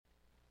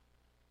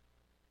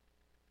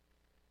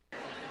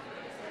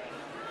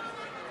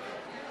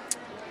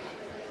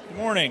Good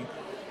morning.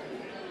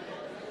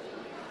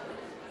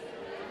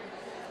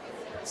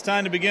 It's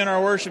time to begin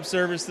our worship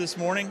service this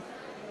morning.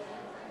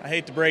 I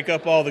hate to break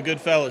up all the good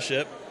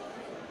fellowship.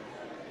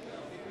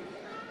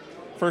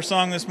 First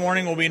song this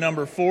morning will be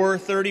number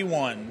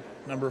 431.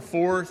 Number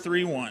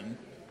 431.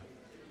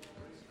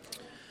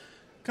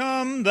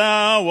 Come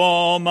thou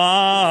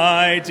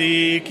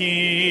almighty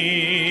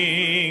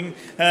King,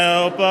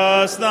 help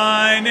us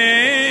thy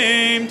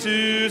name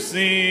to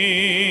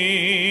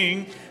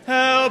sing,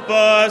 help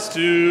us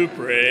to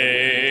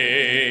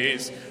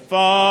praise.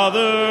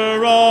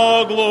 Father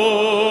all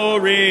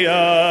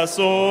glorious,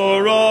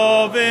 o'er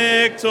all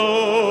victorious,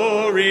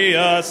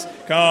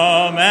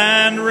 come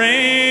and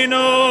reign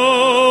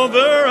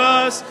over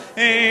us,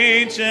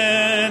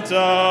 Ancient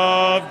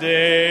of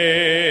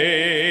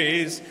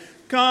Days.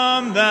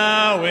 Come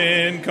thou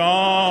incarnate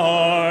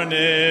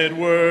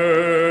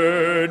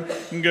Word,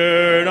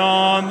 gird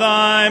on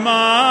thy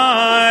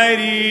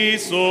mighty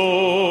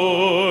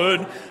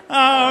sword,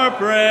 our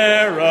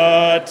prayer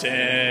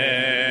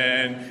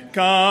attend.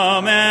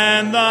 Come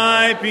and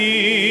thy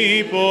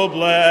people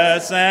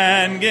bless,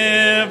 and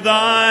give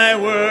thy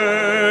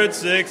word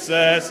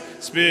success.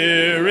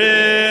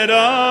 Spirit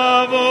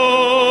of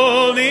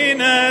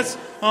holiness,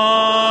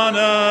 on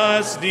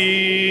us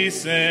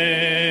descend.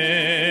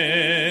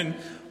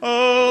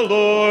 O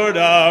Lord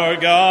our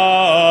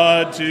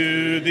God,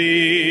 to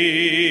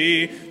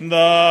thee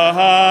the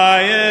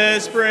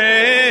highest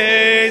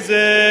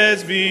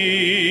praises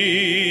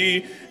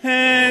be,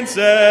 hence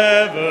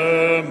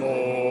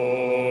evermore.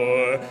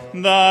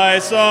 Thy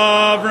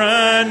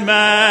sovereign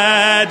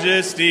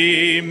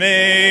majesty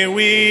may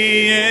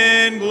we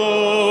in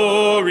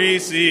glory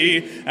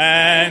see,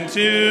 and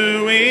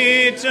to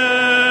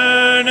eternity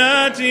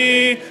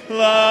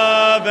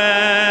love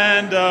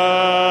and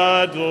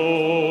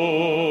adore.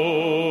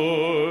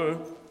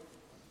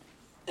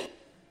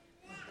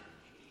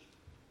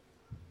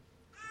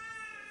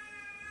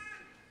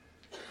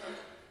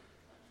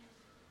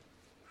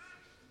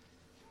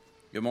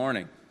 Good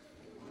morning.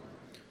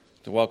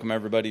 To welcome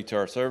everybody to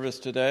our service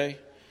today.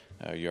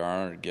 You're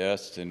honored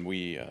guests, and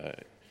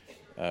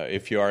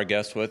if you are a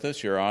guest with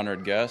us, you're an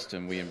honored guest,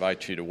 and we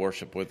invite you to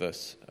worship with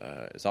us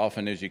as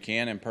often as you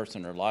can, in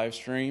person or live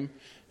stream,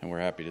 and we're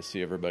happy to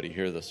see everybody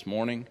here this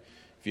morning.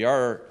 If you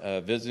are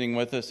visiting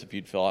with us, if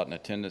you'd fill out an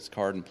attendance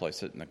card and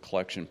place it in the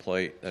collection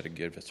plate, that would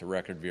give us a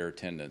record of your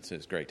attendance.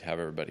 It's great to have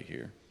everybody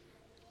here.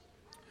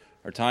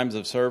 Our times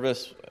of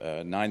service,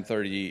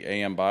 9:30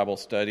 a.m. Bible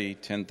study,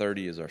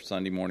 10:30 is our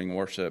Sunday morning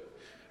worship.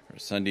 Our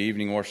Sunday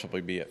evening worship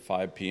will be at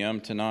 5 p.m.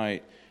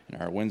 tonight,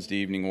 and our Wednesday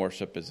evening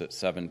worship is at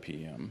 7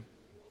 p.m.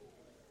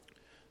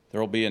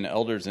 There will be an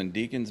elders and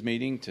deacons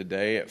meeting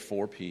today at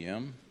 4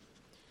 p.m.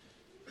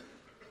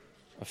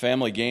 A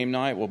family game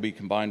night will be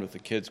combined with the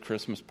kids'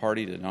 Christmas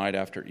party tonight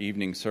after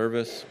evening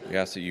service. We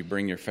ask that you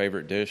bring your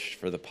favorite dish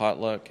for the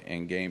potluck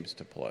and games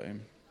to play.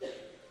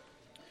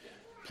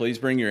 Please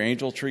bring your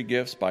angel tree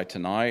gifts by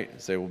tonight,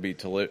 as they will be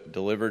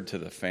delivered to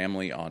the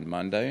family on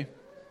Monday.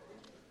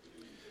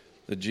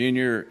 The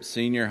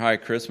junior-senior high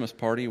Christmas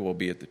party will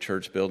be at the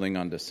church building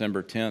on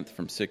December 10th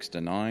from 6 to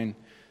 9.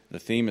 The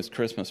theme is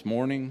Christmas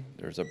morning.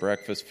 There's a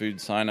breakfast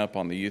food sign-up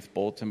on the youth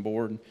bulletin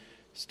board.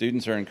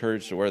 Students are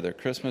encouraged to wear their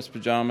Christmas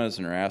pajamas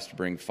and are asked to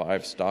bring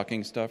 5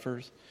 stocking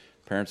stuffers.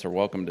 Parents are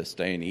welcome to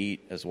stay and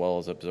eat, as well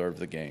as observe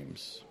the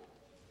games.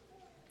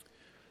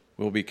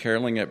 We'll be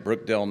caroling at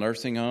Brookdale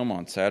Nursing Home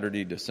on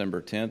Saturday,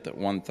 December 10th at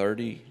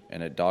 1:30,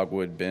 and at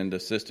Dogwood Bend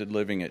Assisted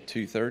Living at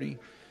 2:30.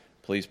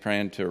 Please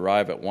plan to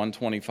arrive at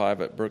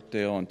 1:25 at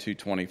Brookdale and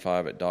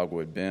 2:25 at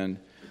Dogwood Bend.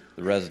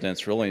 The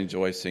residents really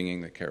enjoy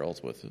singing the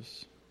carols with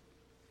us.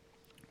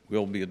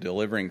 We'll be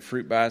delivering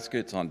fruit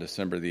baskets on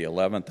December the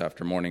 11th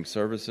after morning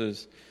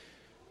services.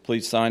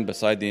 Please sign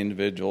beside the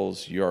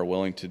individuals you are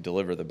willing to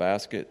deliver the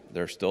basket.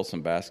 There are still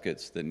some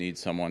baskets that need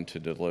someone to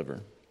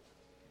deliver.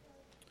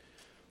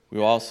 We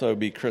will also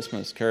be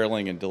Christmas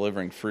caroling and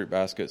delivering fruit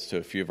baskets to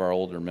a few of our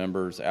older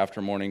members after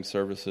morning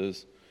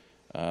services.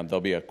 There'll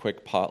be a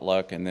quick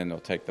potluck, and then they'll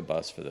take the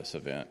bus for this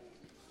event.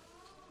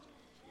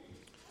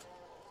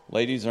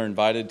 Ladies are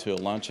invited to a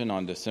luncheon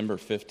on December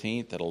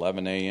 15th at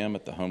 11 a.m.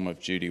 at the home of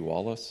Judy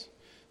Wallace.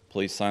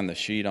 Please sign the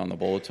sheet on the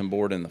bulletin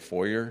board in the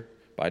foyer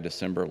by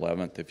December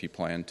 11th if you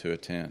plan to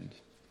attend.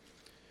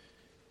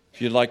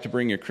 If you'd like to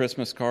bring your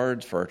Christmas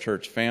cards for our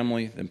church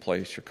family, then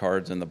place your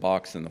cards in the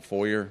box in the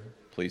foyer.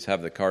 Please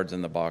have the cards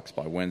in the box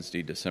by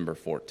Wednesday, December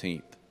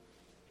 14th.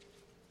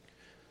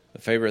 The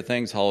Favorite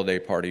Things holiday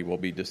party will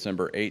be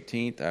December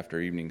 18th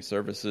after evening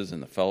services in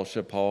the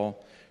fellowship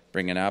hall.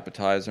 Bring an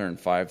appetizer and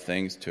 5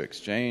 things to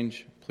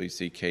exchange. Please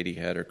see Katie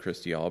Head or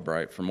Christy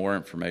Albright for more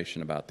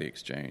information about the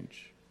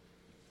exchange.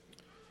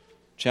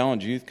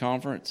 Challenge Youth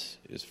Conference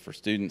is for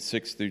students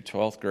 6th through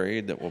 12th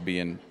grade that will be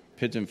in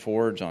Pigeon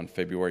Forge on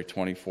February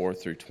 24th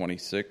through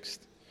 26th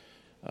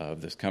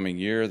of this coming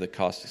year. The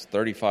cost is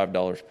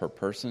 $35 per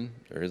person.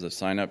 There is a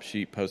sign-up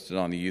sheet posted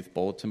on the youth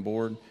bulletin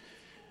board.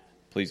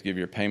 Please give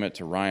your payment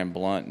to Ryan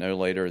Blunt no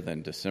later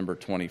than December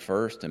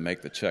 21st and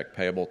make the check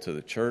payable to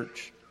the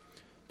church.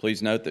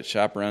 Please note that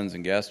chaperones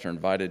and guests are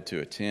invited to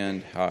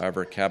attend.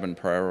 However, cabin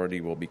priority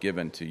will be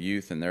given to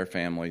youth and their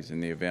families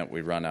in the event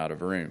we run out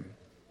of room.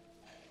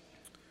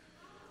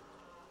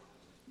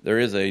 There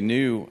is a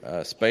new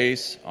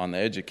space on the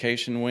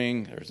education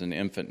wing. There's an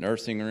infant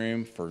nursing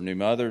room for new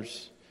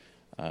mothers.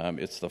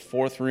 It's the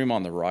fourth room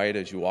on the right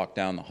as you walk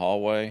down the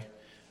hallway.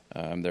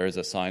 There is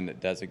a sign that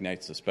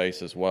designates the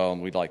space as well,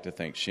 and we'd like to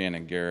thank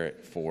Shannon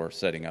Garrett for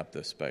setting up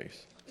this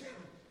space.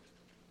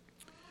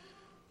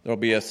 There will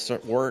be a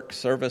work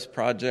service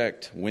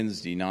project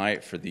Wednesday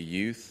night for the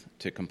youth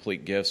to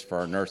complete gifts for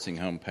our nursing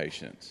home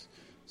patients.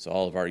 So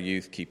all of our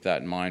youth, keep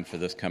that in mind for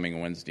this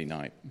coming Wednesday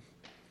night.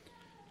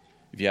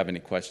 If you have any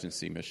questions,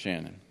 see Ms.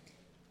 Shannon.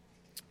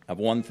 I have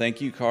one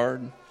thank you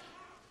card.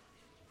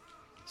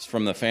 It's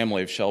from the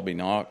family of Shelby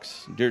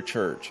Knox. Dear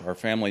church, our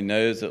family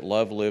knows that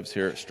love lives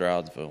here at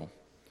Stroudsville.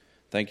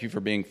 Thank you for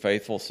being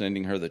faithful,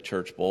 sending her the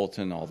church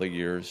bulletin all the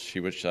years she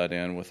was shut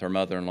in with her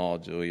mother-in-law,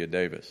 Julia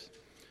Davis.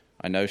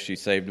 I know she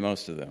saved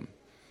most of them.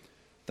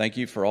 Thank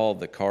you for all of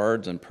the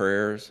cards and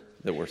prayers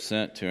that were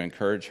sent to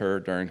encourage her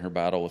during her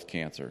battle with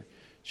cancer.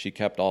 She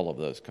kept all of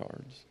those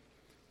cards.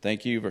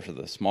 Thank you for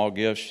the small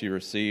gifts she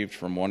received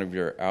from one of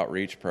your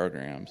outreach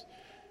programs.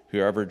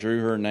 Whoever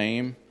drew her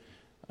name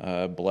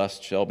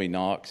blessed Shelby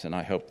Knox, and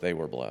I hope they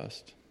were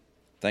blessed.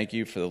 Thank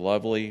you for the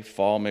lovely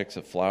fall mix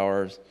of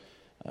flowers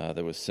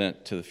that was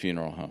sent to the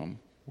funeral home.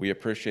 We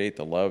appreciate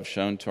the love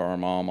shown to our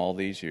mom all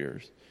these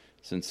years.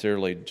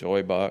 Sincerely,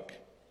 Joy Buck,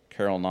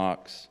 Carol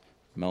Knox,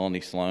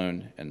 Melanie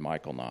Sloan, and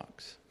Michael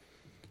Knox.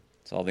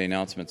 That's all the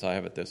announcements I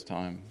have at this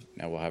time.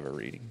 Now we'll have a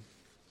reading.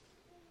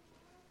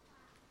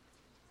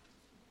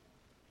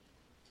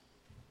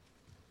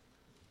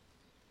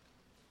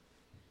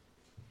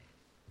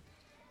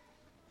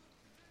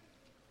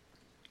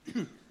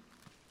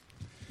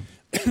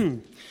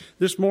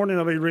 This morning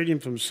I'll be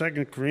reading from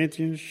 2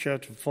 Corinthians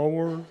chapter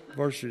 4,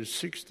 verses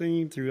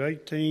 16 through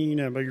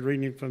 18. I'll be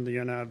reading from the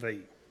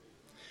NIV.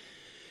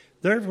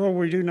 Therefore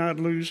we do not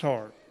lose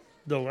heart,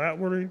 though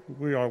outwardly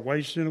we are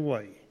wasting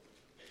away,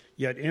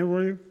 yet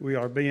inwardly we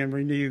are being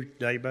renewed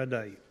day by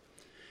day.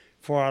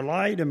 For our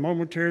light and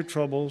momentary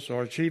troubles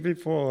are achieving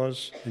for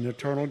us an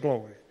eternal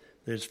glory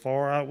that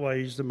far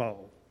outweighs them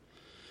all.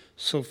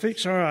 So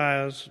fix our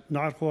eyes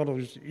not what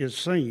is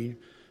seen,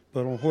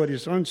 but on what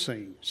is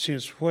unseen,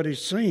 since what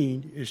is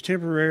seen is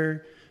temporary,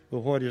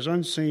 but what is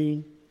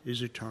unseen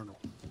is eternal.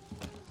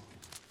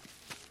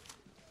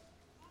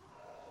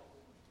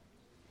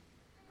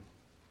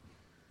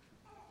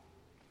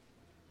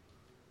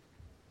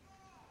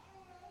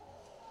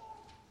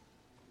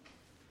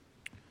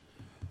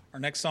 Our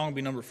next song will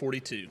be number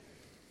 42.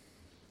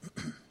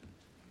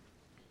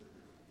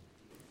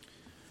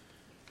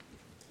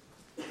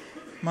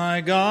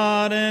 My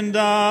God and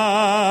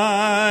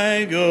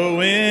I go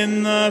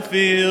in the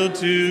field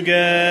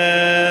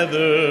together.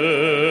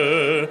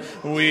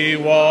 We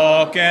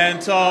walk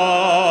and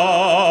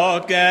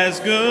talk as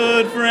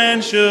good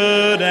friends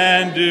should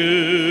and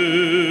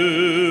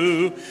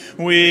do.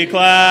 We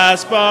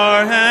clasp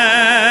our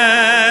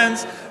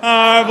hands,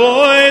 our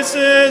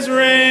voices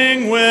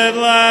ring with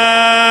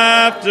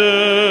laughter.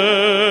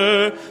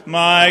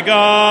 My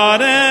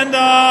God and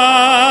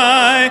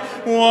I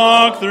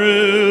walk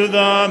through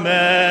the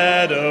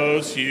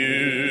meadows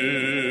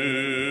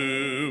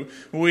hue.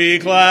 We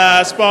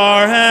clasp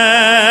our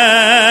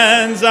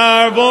hands,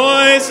 our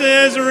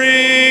voices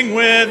ring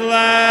with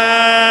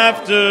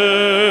laughter.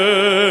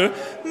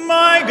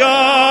 My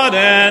God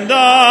and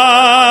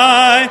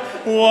I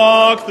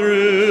walk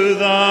through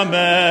the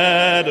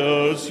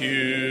meadows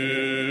hue.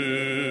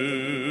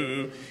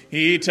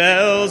 He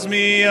tells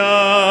me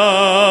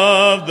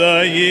of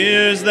the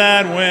years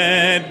that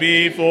went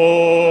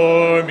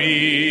before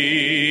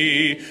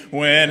me,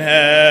 when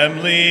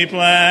heavenly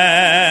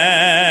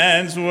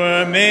plans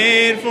were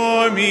made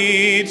for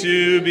me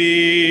to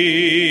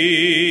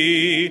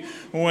be,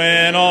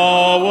 when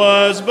all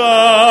was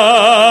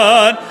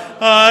but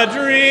a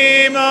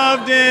dream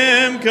of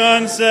dim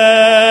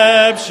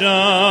conception,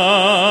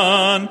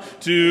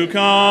 to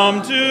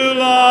come to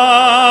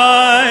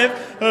life,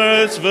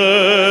 earth's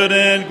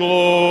verdant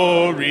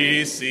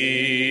glory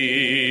see.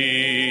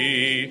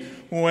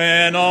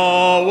 When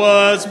all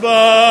was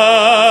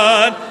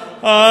but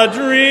a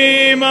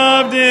dream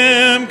of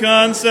dim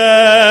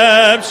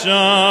conception,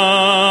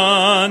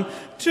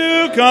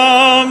 to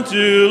come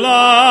to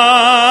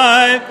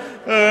life,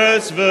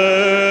 earth's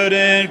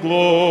verdant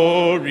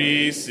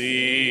glory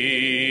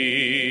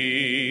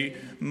see.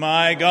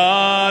 My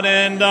God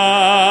and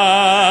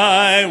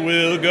I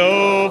will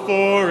go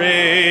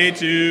foray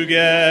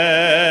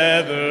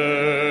together.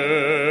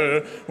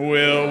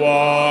 We'll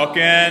walk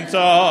and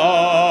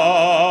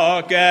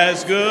talk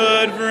as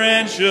good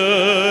friends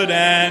should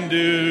and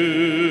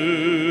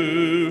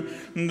do.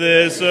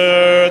 This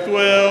earth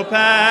will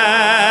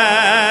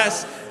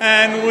pass,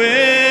 and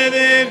with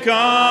it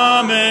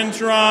common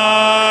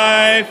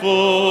trifles,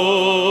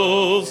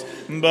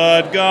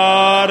 but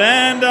God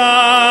and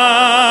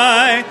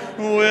I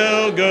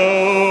will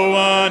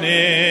go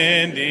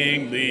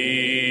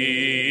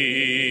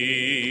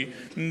unendingly.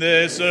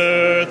 this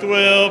earth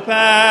will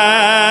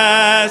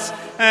pass,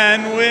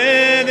 and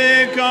with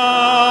it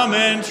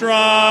common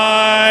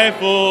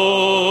trifles,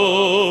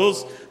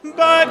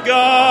 but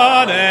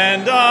God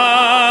and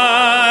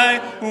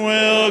I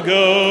will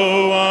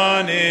go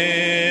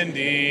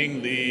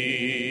unendingly.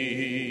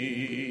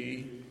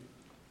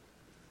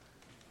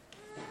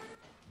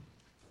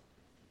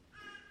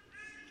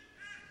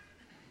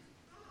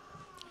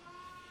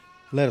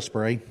 Let us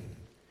pray.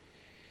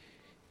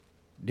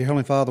 Dear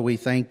Heavenly Father, we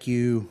thank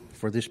you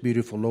for this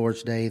beautiful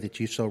Lord's Day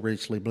that you so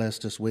richly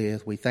blessed us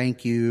with. We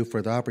thank you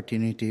for the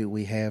opportunity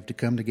we have to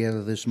come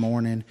together this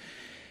morning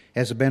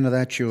as a band of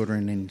thy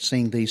children and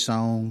sing these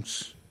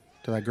songs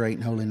to thy great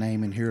and holy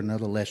name and hear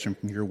another lesson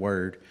from your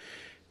word.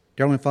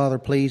 Dear Heavenly Father,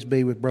 please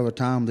be with Brother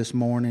Tom this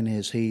morning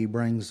as he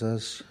brings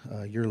us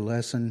your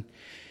lesson.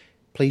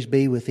 Please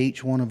be with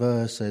each one of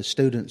us as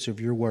students of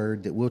your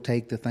word, that we'll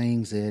take the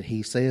things that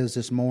he says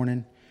this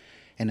morning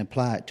and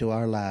apply it to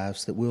our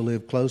lives, that we'll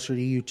live closer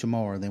to you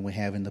tomorrow than we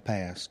have in the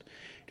past.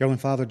 Dear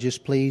Heavenly Father,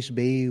 just please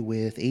be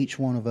with each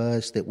one of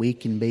us, that we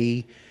can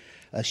be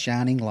a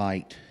shining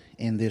light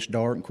in this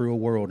dark and cruel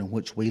world in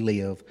which we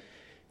live,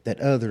 that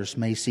others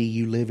may see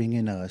you living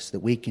in us, that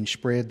we can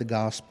spread the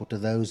gospel to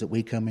those that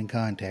we come in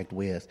contact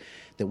with,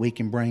 that we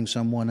can bring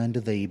someone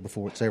unto thee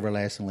before it's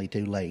everlastingly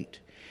too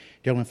late.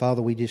 Dear Heavenly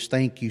Father, we just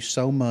thank you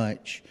so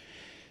much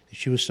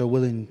that you were so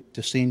willing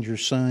to send your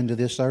Son to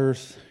this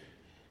earth,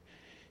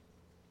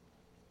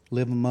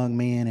 live among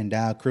men, and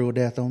die a cruel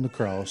death on the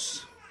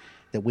cross,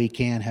 that we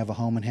can have a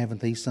home in heaven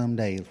thee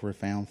someday if we're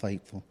found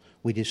faithful.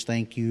 We just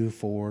thank you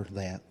for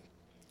that.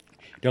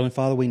 Dear Heavenly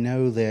Father, we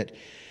know that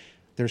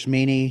there's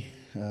many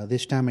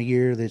this time of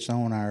year that's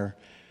on our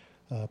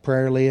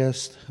prayer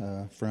list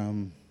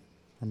from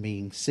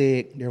being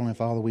sick. Dear Heavenly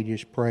Father, we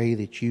just pray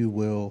that you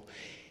will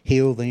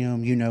heal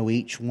them. You know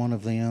each one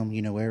of them.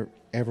 You know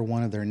every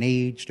one of their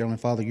needs. Dear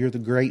Heavenly Father, you're the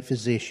great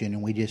physician,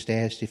 and we just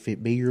ask, if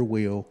it be your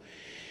will,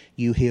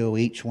 you heal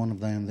each one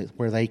of them, that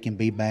where they can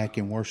be back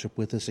and worship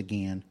with us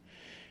again.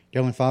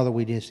 Dear Heavenly Father,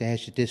 we just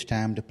ask at this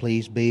time to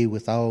please be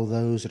with all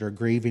those that are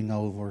grieving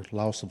over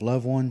loss of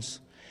loved ones.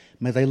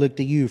 May they look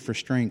to you for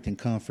strength and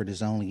comfort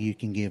as only you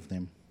can give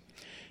them.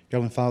 Dear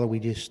Heavenly Father, we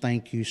just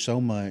thank you so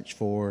much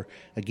for,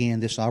 again,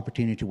 this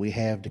opportunity we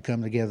have to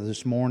come together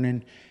this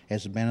morning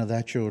as a band of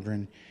thy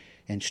children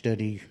and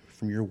study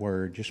from your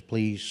word. Just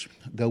please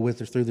go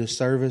with us through this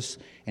service,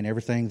 and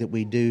everything that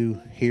we do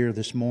here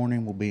this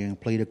morning will be in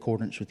complete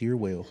accordance with your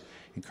will.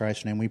 In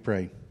Christ's name we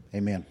pray.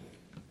 Amen.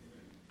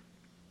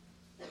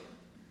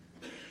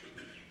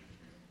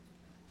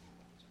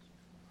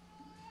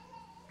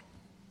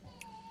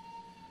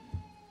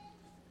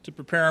 To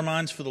prepare our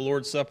minds for the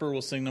Lord's Supper,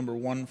 we'll sing number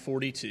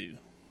 142.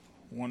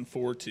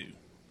 142.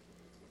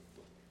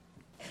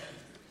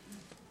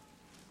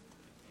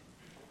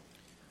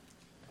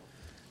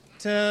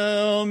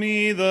 Tell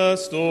me the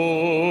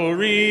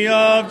story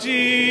of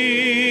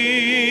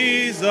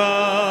Jesus.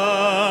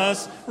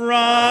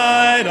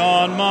 Write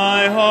on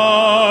my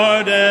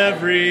heart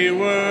every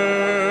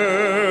word.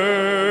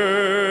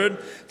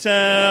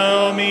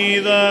 Tell me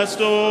the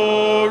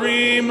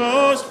story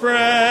most precious,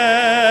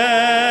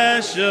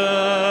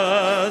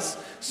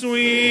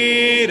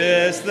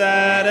 sweetest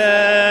that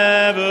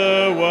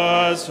ever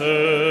was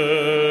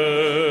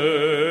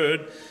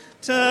heard.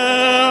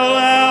 Tell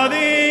how the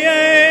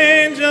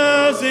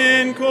angels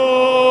in chorus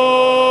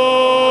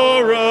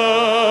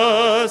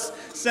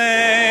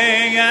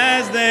sang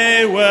as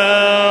they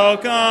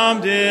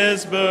welcomed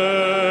his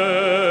birth.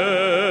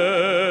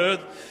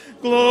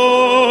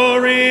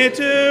 Glory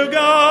to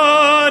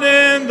God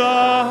in the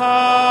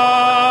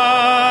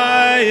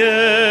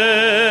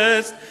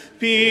highest,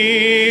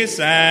 peace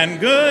and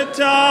good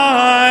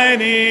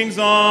tidings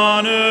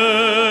on earth.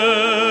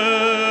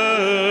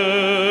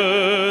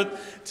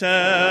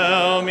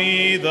 Tell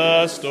me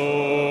the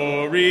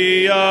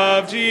story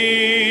of Jesus.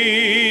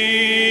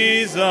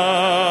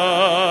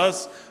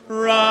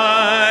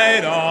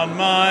 Write on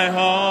my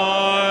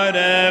heart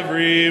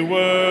every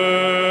word.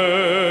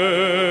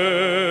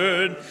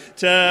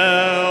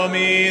 Tell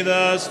me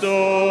the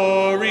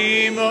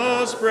story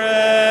most precious,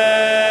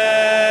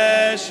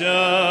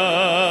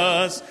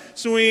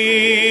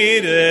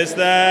 sweetest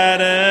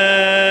that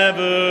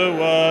ever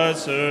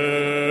was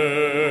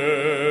heard.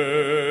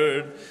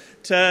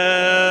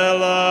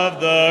 Tell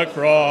of the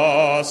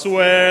cross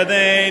where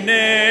they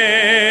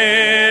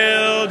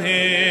nailed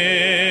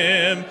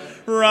him,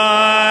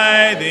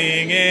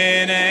 writhing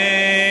in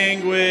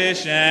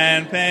anguish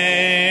and pain.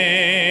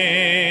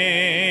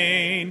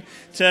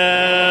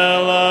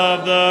 Tell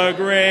of the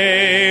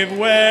grave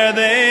where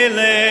they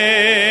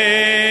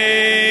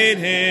laid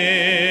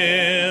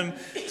him.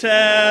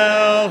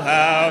 Tell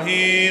how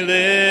he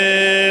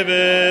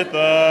liveth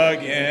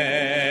again.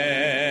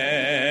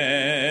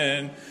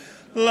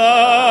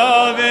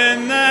 Love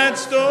in that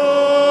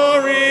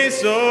story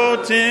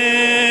so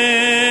tender,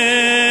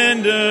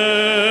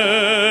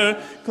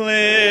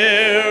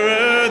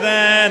 clearer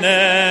than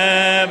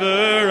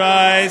ever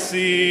I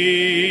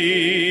see.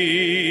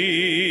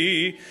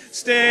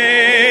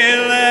 Stay,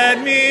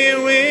 let me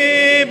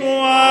weep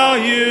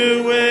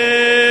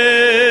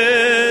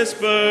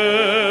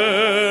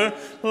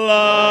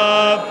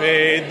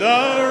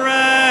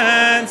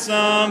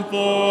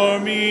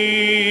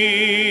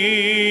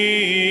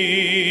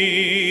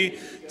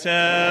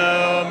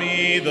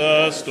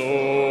the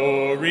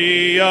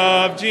story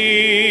of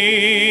Jesus.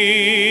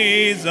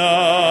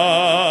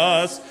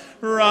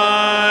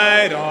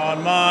 Write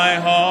on my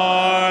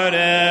heart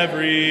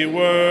every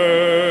word.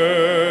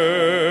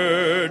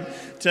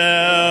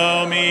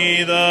 Tell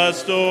me the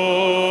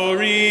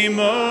story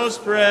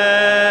most precious,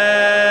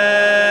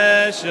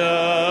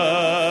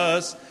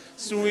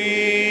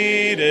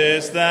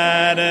 sweetest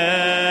that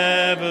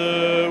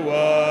ever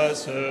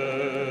was heard.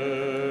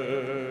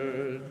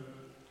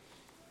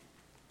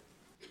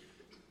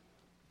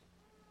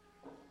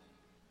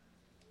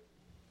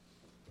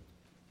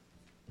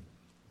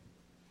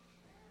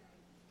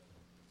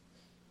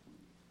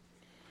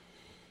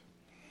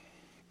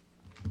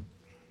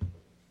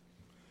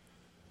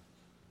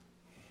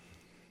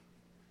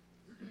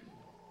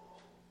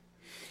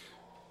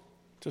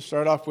 To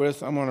start off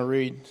with, I'm going to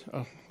read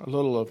a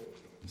little of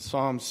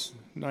Psalm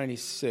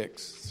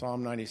 96.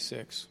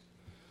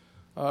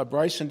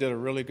 Bryson did a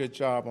really good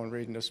job on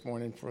reading this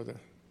morning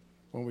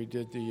when we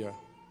did the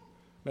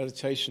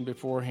meditation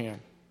beforehand.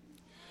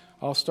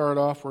 I'll start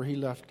off where he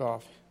left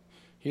off.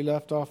 He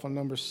left off on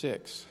number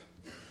 6.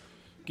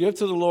 Give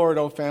to the Lord,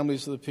 O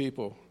families of the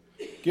people.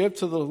 Give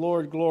to the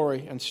Lord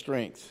glory and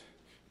strength.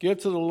 Give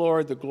to the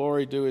Lord the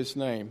glory due his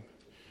name.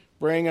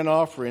 Bring an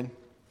offering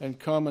and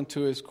come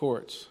into his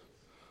courts.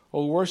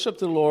 O worship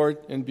the Lord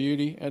in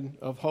beauty and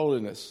of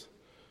holiness.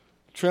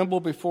 Tremble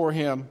before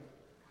him,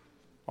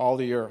 all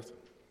the earth.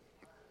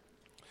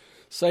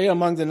 Say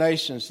among the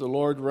nations, the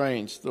Lord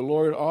reigns. The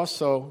Lord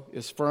also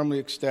is firmly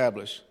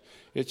established.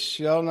 It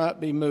shall not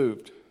be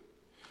moved.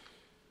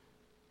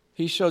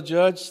 He shall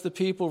judge the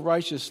people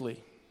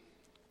righteously.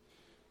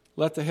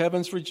 Let the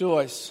heavens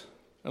rejoice,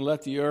 and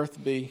let the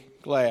earth be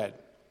glad.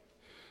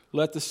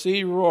 Let the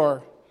sea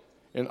roar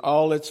in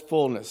all its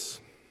fullness.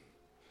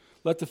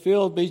 Let the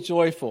field be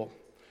joyful,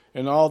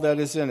 and all that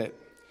is in it.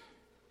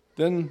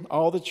 Then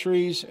all the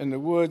trees and the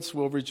woods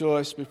will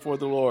rejoice before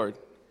the Lord,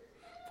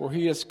 for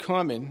he is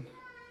coming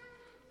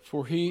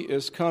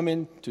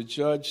to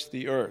judge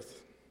the earth.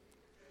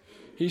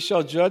 He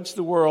shall judge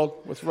the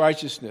world with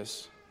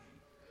righteousness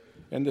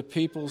and the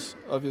peoples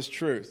of his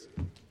truth.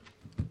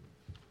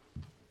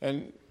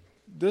 And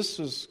this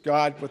is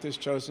God with his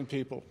chosen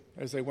people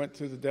as they went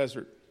through the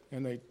desert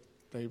and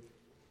they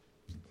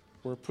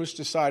were pushed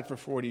aside for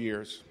 40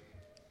 years.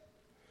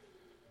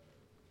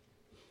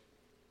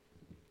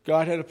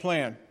 God had a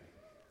plan,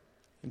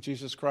 and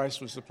Jesus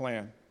Christ was the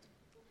plan.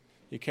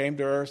 He came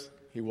to earth.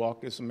 He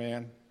walked as a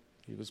man.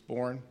 He was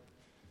born.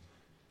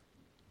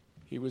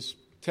 He was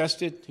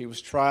tested. He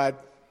was tried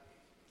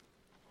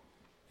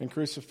and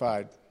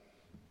crucified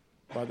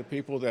by the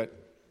people that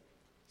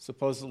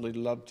supposedly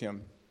loved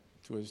him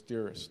to his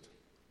dearest.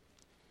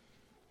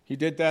 He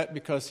did that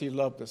because he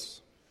loved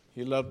us.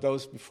 He loved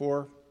those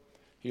before.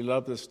 He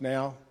loved us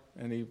now,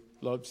 and he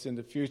loves in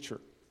the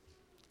future.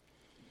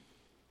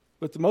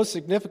 But the most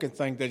significant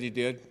thing that he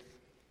did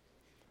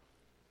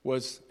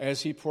was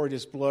as he poured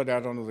his blood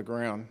out onto the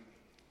ground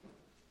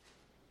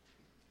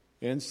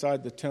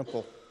inside the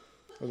temple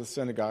of the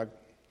synagogue,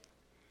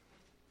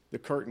 the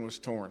curtain was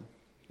torn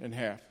in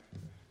half.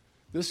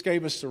 This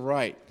gave us the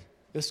right.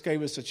 This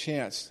gave us a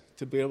chance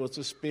to be able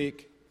to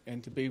speak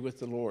and to be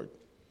with the Lord.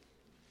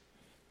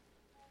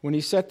 When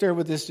he sat there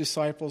with his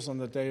disciples on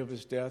the day of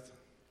his death,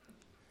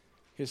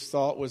 his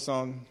thought was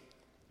on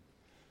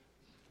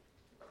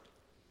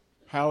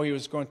how he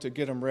was going to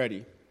get them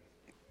ready.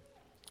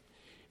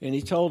 And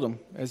he told them,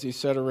 as he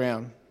sat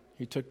around,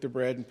 he took the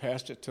bread and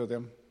passed it to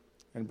them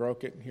and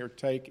broke it. Here,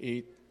 take,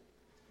 eat,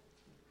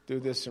 do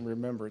this in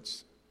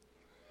remembrance.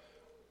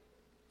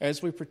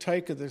 As we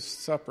partake of this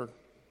supper,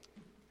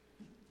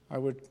 I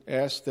would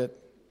ask that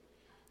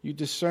you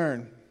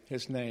discern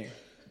his name.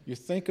 You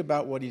think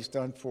about what he's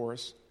done for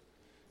us,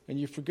 and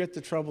you forget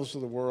the troubles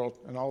of the world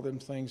and all them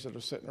things that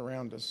are sitting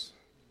around us,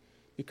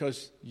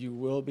 because you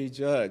will be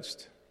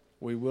judged.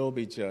 We will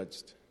be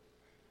judged.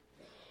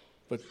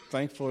 But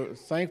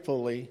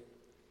thankfully,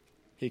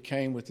 he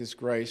came with his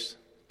grace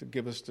to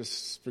give us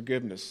this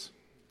forgiveness.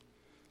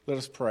 Let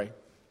us pray.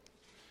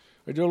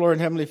 Our dear Lord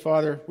and Heavenly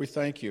Father, we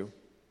thank you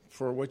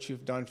for what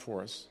you've done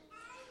for us.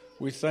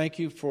 We thank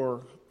you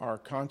for our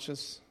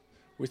conscience.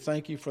 We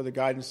thank you for the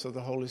guidance of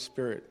the Holy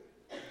Spirit.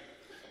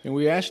 And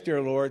we ask,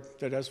 dear Lord,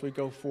 that as we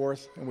go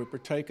forth and we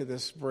partake of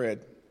this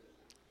bread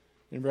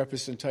in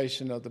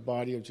representation of the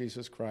body of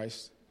Jesus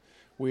Christ,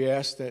 we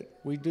ask that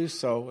we do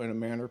so in a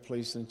manner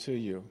pleasing to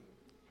you.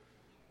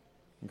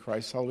 In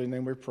Christ's holy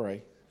name we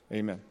pray.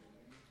 Amen.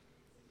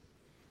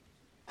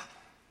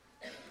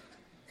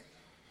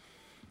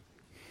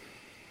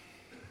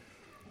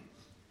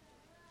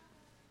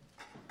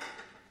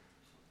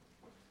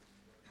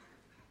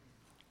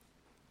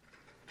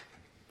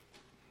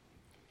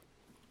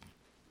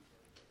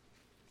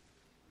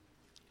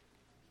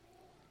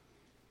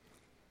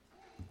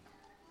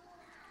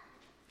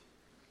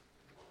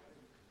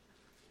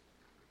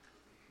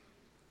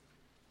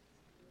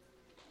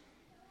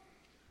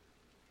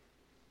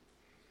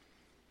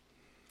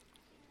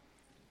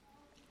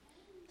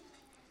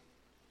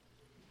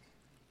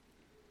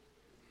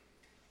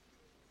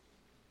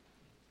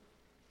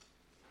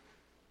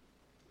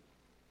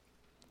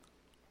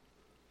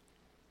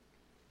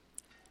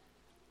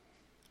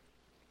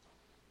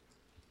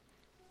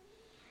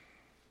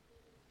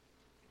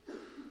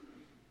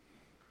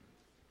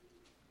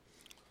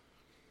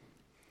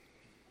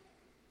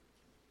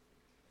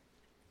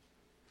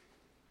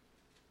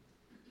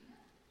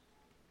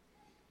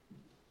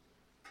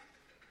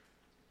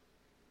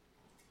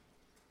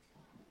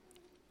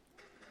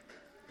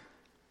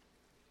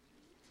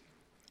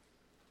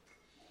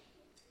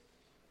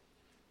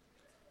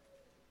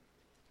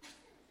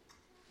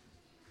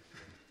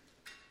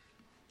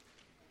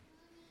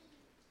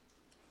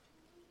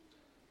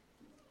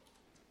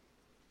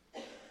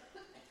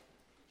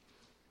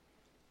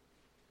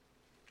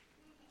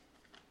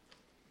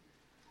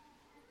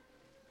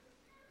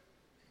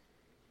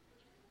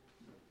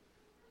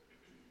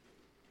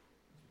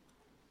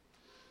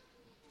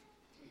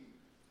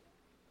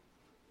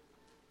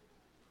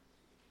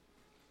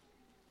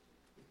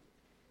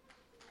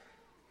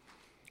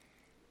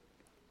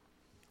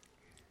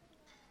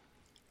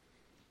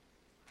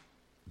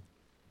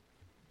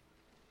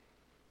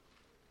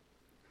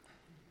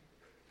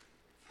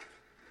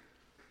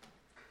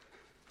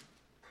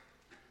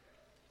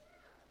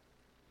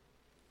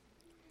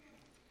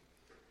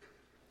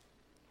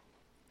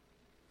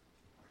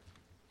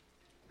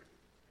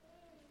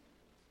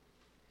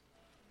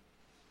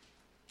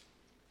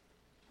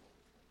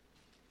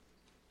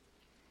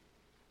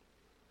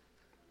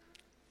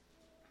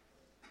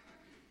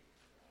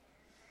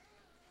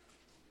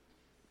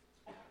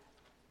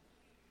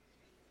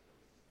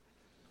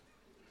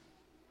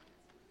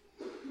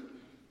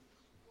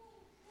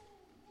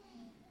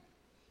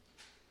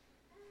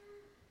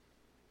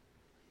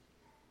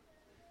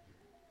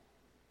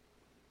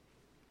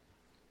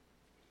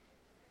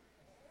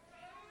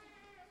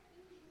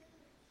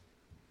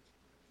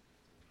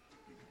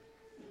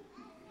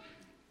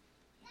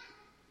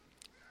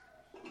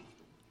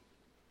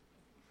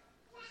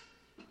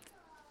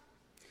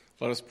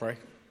 Let us pray.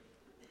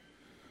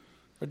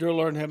 Our dear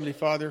Lord and Heavenly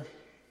Father,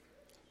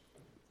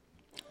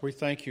 we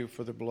thank you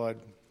for the blood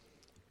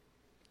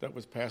that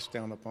was passed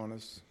down upon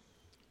us,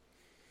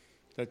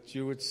 that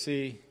you would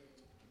see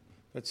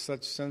that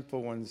such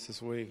sinful ones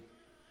as we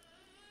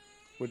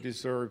would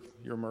deserve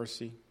your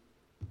mercy,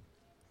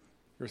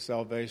 your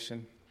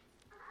salvation,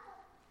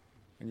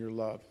 and your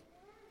love.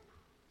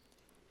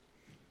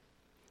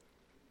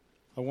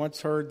 I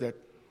once heard that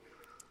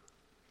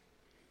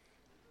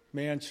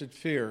man should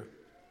fear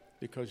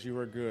because you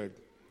are good.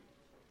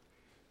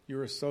 You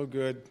are so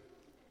good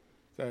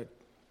that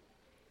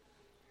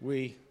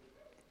we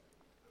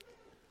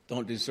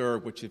don't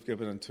deserve what you've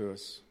given unto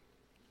us.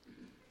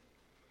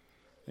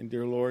 And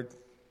dear Lord,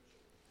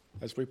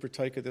 as we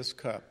partake of this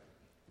cup,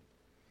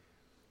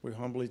 we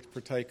humbly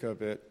partake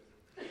of it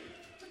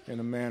in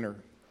a manner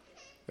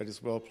that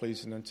is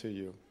well-pleasing unto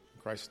you.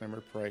 In Christ's name we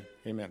pray.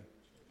 Amen.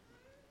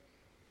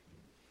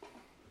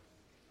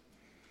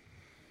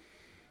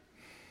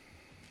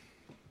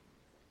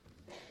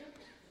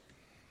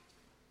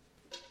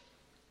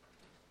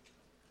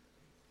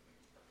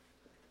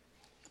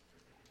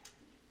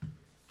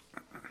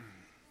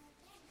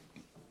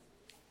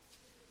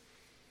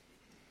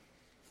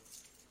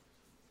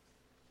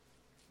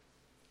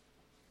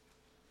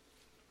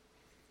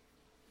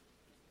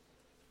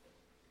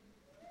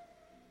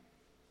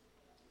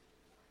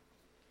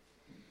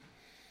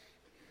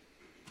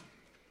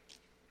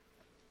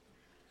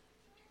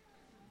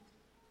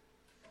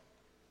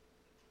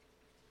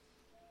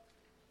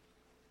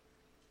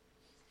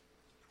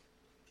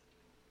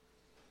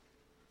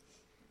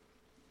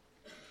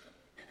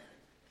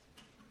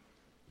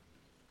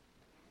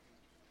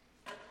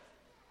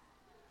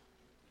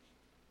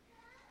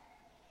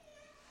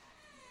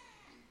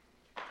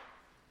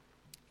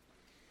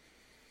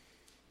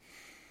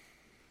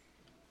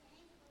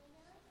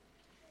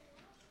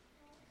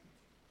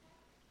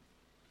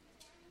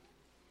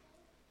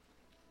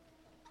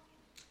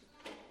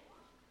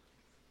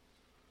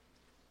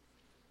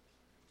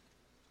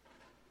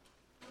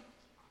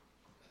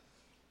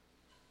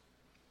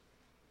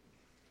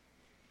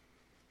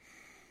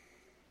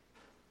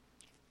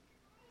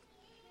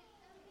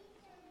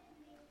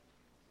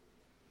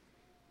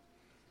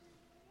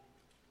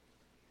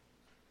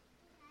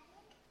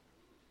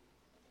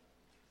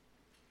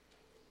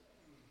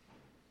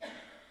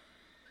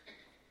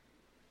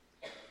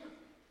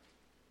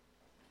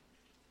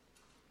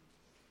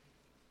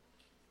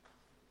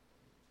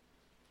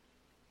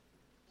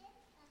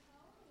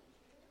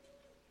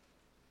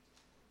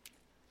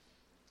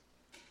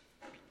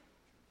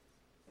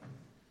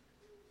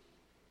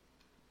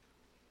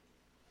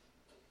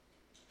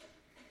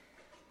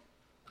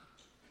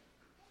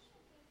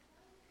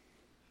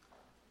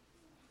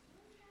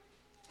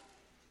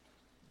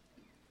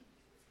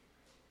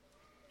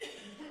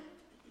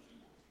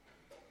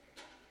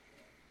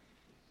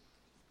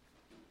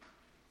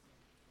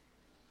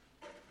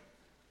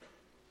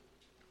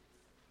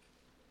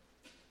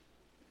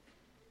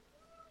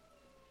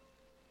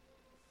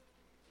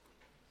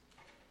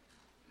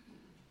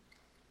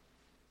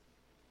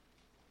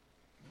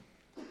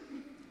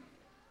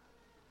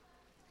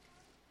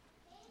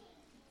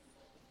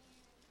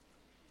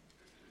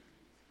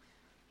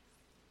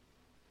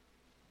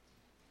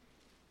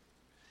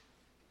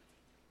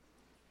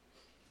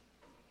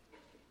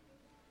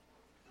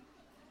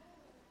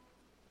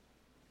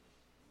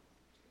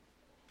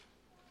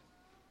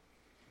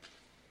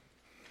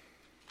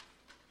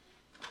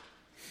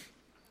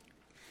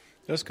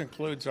 This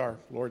concludes our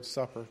Lord's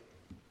Supper.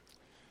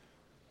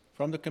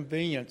 From the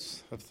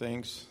convenience of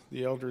things,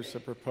 the elders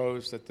have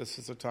proposed that this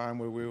is a time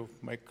where we will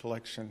make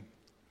collection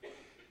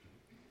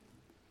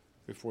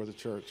before the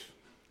church.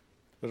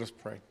 Let us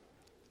pray.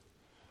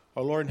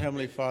 Our Lord and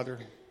Heavenly Father,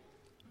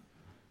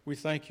 we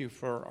thank you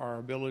for our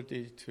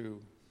ability to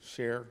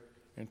share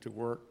and to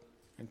work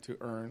and to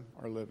earn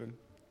our living.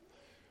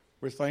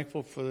 We're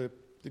thankful for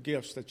the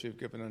gifts that you've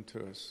given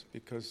unto us,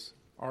 because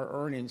our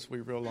earnings,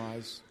 we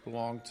realize,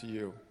 belong to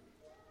you.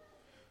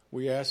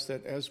 We ask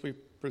that as we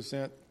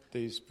present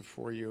these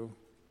before you,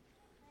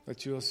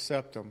 that you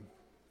accept them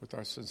with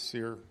our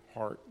sincere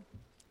heart.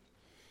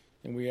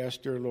 And we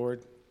ask, dear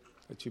Lord,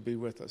 that you be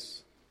with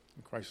us.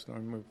 In Christ's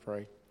name we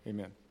pray.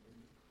 Amen.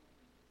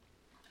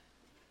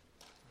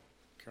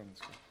 Carolyn's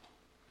good.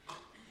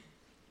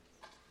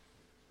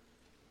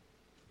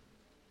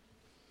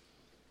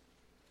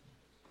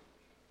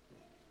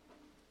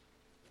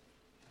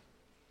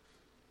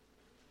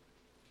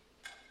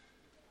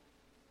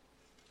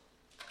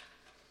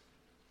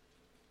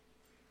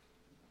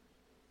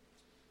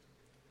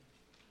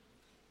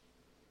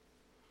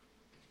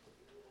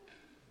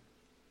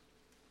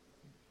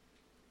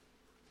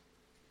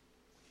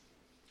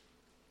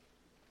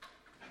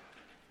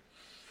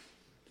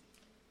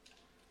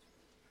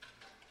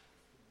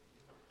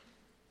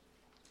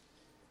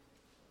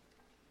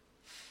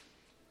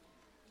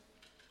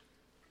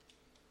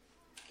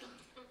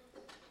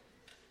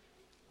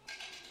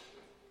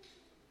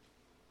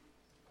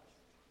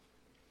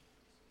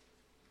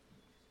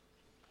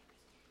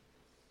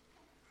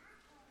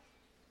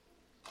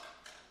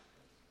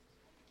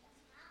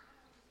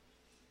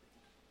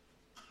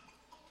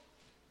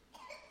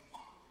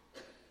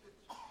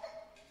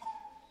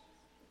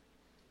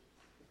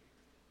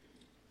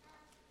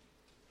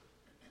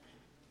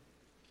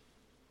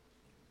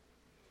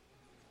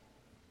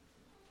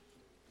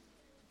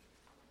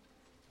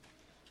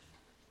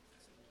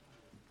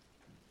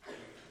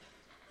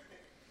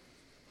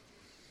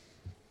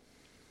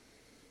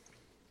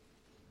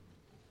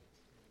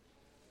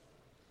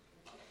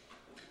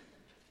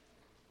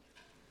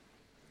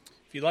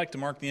 If you'd like to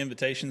mark the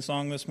invitation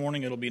song this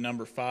morning, it'll be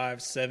number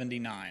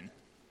 579.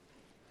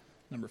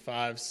 Number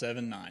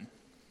 579.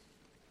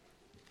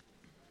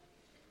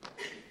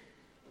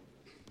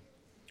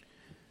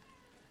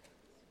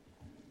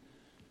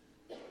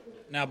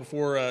 Now,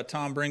 before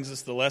Tom brings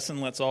us the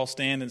lesson, let's all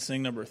stand and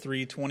sing number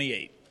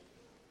 328.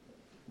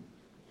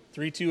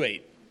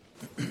 328.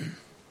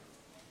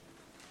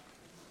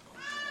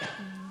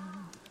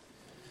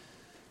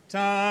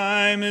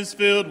 Time is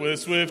filled with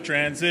swift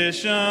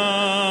transition,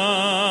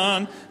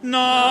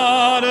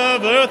 not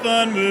of earth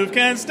unmoved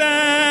can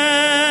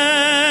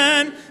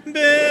stand.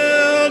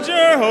 Build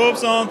your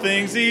hopes on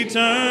things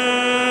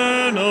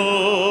eternal,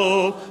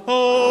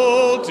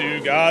 hold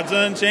to God's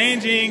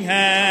unchanging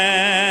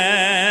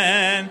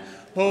hand.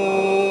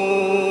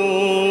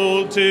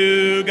 Hold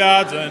to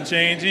God's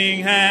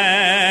unchanging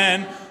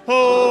hand.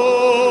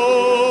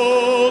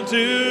 Hold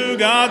to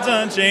God's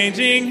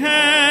unchanging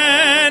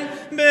hand.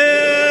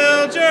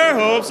 Build your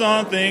hopes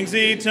on things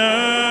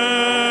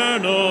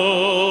eternal.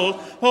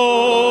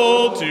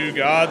 Hold to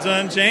God's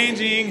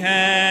unchanging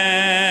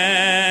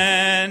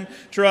hand.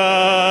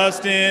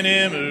 Trust in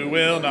Him who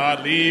will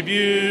not leave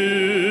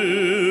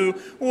you,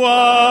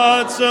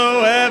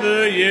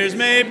 whatsoever years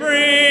may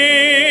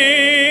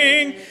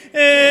bring.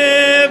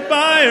 If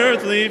by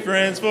earthly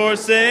friends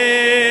forsaken,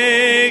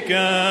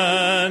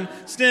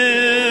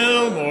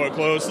 still more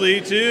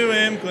closely to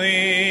Him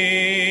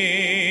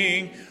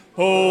cling.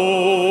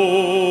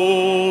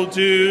 Hold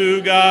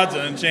to God's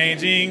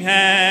unchanging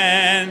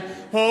hand.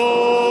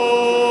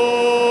 Hold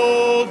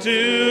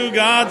to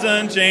God's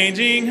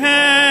unchanging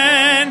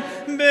hand.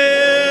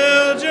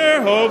 Build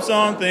your hopes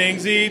on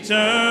things eternal.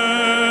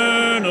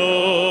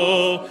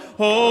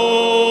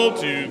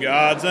 Hold to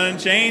God's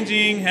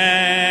unchanging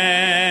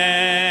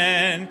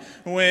hand.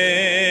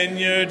 When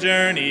your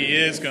journey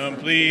is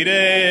completed,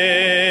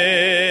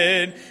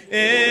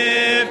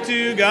 if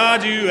to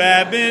God you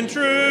have been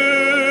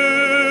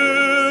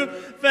true,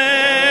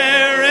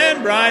 fair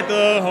and bright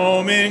the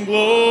home in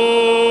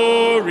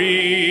glory,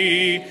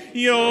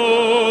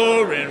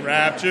 your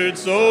enraptured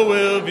soul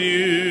will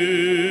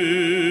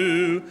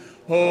view.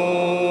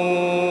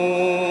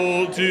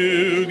 Hold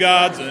to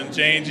God's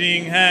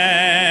unchanging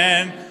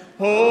hand.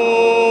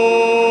 Hold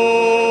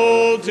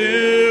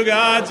to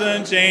God's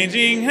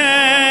unchanging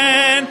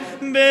hand.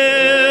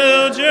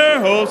 Build your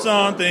hopes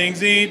on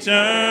things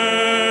eternal.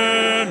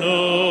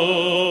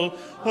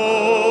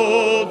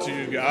 Hold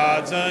to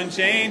God's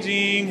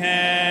unchanging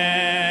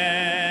hand.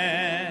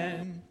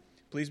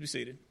 Please be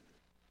seated.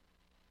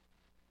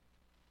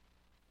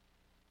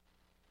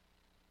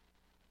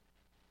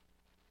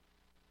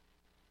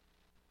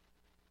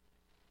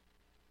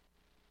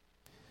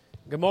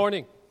 Good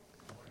morning.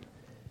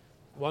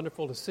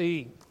 Wonderful to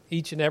see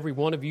each and every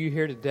one of you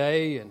here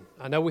today. And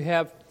I know we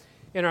have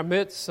in our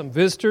midst some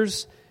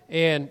visitors,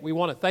 and we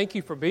want to thank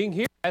you for being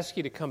here. I ask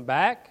you to come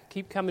back,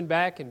 keep coming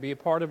back, and be a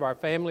part of our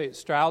family at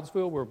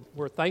Stroudsville.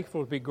 We're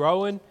thankful to be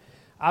growing.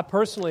 I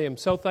personally am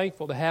so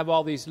thankful to have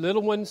all these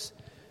little ones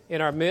in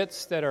our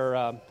midst that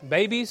are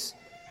babies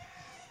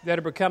that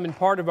are becoming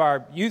part of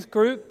our youth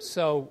group.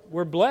 So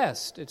we're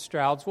blessed at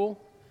Stroudsville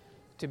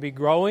to be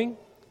growing.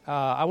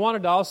 I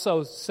wanted to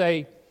also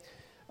say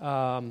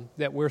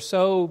that we're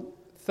so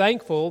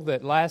thankful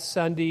that last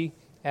Sunday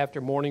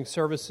after morning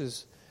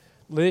services,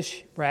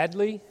 Lish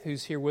Bradley,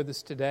 who's here with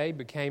us today,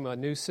 became a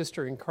new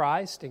sister in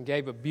Christ and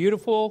gave a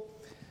beautiful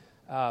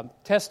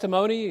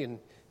testimony and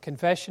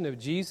confession of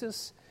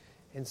Jesus.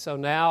 And so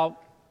now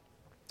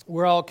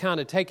we're all kind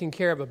of taking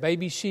care of a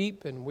baby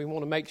sheep, and we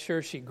want to make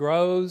sure she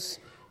grows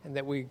and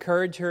that we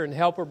encourage her and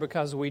help her,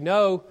 because we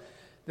know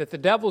that the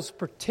devil's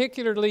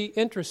particularly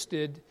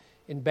interested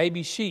in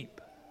baby sheep.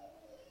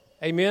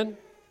 Amen?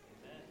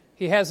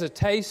 He has a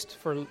taste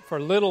for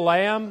little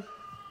lamb,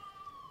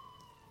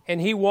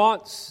 and he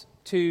wants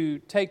to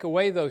take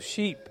away those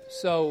sheep.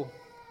 So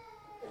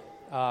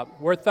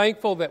we're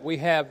thankful that we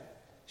have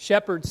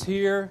shepherds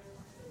here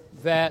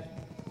that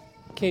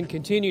can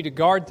continue to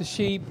guard the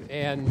sheep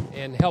and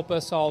help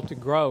us all to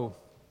grow.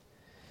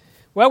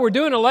 Well, we're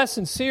doing a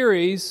lesson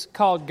series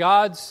called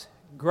God's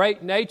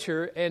Great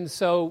Nature, and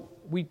so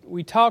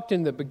we talked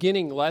in the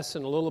beginning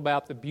lesson a little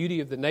about the beauty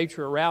of the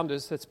nature around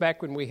us. That's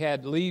back when we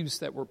had leaves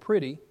that were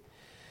pretty.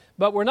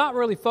 But we're not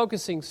really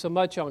focusing so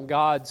much on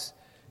God's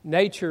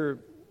nature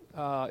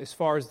as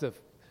far as the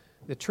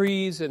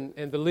trees and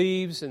the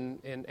leaves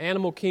and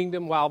animal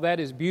kingdom. While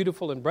that is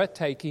beautiful and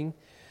breathtaking,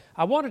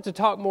 I wanted to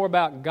talk more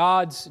about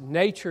God's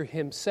nature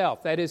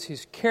Himself. That is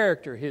His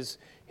character, His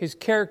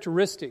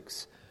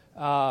characteristics.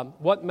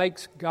 What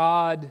makes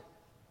God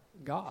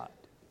God?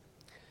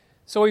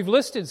 So we've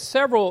listed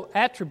several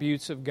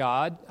attributes of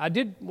God. I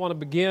did want to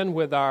begin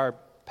with our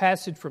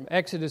passage from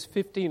Exodus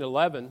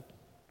 15:11.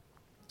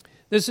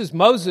 This is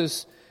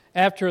Moses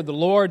after the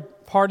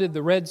Lord parted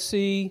the Red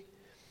Sea,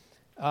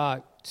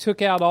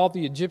 took out all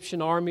the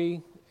Egyptian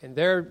army, and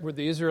there were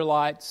the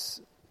Israelites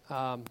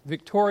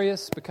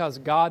victorious because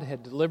God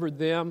had delivered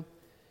them.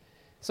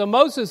 So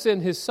Moses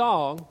in his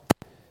song,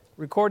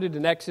 recorded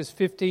in Exodus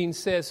 15,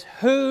 says,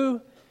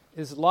 "Who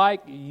is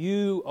like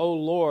you, O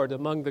Lord,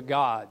 among the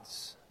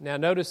gods? Now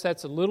notice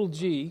that's a little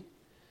g.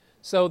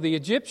 So the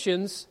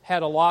Egyptians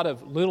had a lot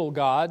of little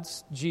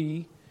gods,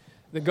 G.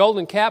 The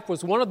golden calf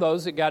was one of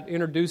those that got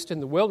introduced in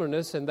the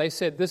wilderness, and they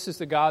said, this is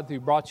the God who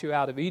brought you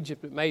out of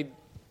Egypt. It made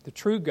the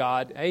true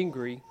God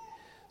angry.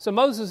 So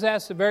Moses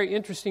asked a very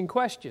interesting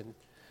question.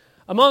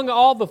 Among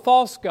all the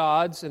false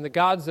gods and the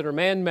gods that are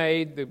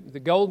man-made, the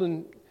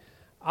golden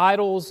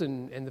idols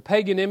and the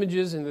pagan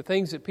images and the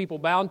things that people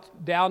bow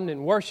down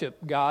and worship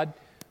God,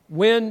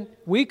 when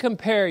we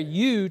compare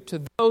you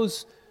to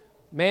those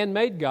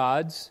man-made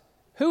gods,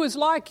 who is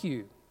like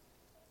you?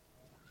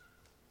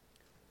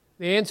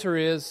 The answer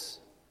is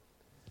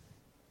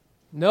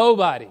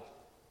nobody.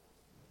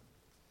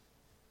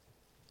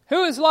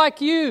 Who is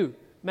like you?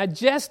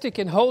 Majestic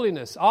in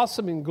holiness,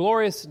 awesome in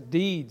glorious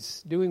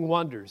deeds, doing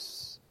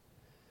wonders.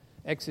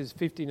 Exodus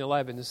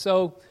 15:11.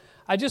 So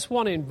I just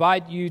want to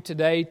invite you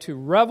today to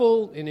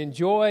revel and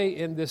enjoy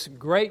in this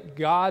great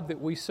God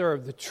that we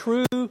serve, the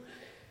true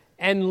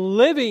and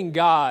living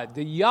God,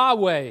 the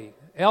Yahweh,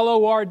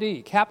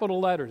 L-O-R-D, capital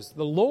letters,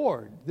 the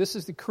Lord. This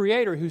is the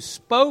Creator who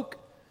spoke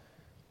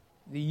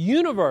the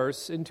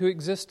universe into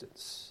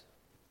existence.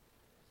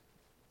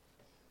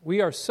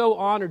 We are so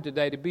honored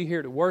today to be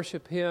here to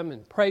worship Him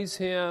and praise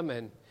Him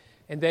and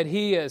that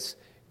He has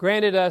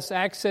granted us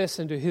access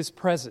into His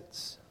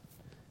presence.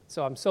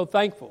 So I'm so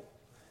thankful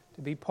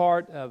to be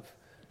part of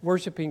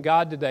worshiping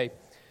God today.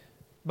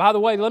 By the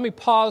way, let me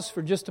pause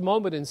for just a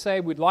moment and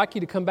say we'd like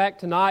you to come back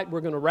tonight.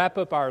 We're going to wrap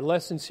up our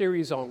lesson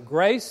series on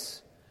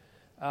grace,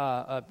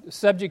 a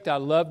subject I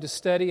love to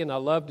study and I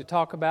love to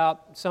talk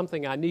about,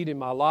 something I need in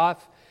my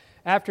life.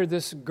 After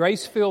this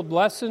grace-filled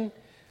lesson,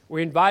 we're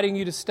inviting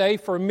you to stay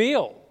for a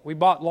meal. We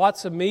bought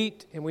lots of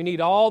meat, and we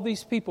need all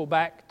these people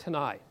back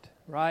tonight,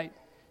 right,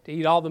 to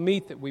eat all the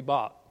meat that we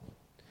bought.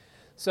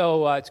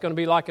 So it's going to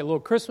be like a little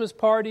Christmas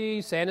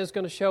party. Santa's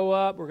going to show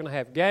up. We're going to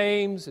have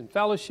games and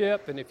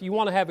fellowship. And if you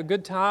want to have a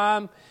good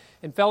time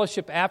and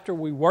fellowship after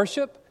we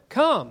worship,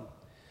 come.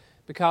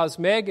 Because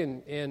Meg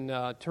and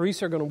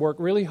Teresa are going to work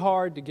really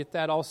hard to get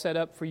that all set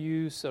up for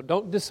you. So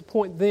don't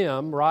disappoint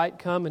them, right?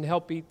 Come and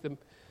help eat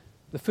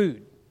the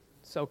food.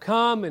 So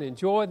come and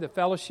enjoy the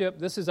fellowship.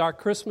 This is our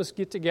Christmas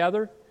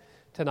get-together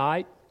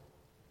tonight.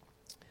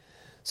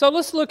 So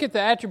let's look at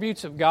the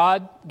attributes of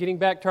God. Getting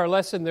back to our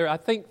lesson, there are, I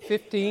think,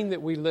 15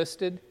 that we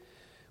listed.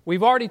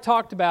 We've already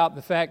talked about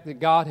the fact that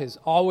God has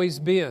always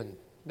been.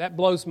 That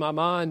blows my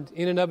mind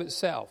in and of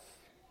itself.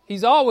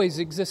 He's always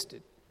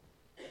existed.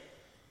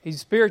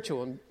 He's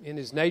spiritual in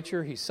His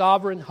nature. He's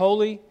sovereign,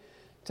 holy.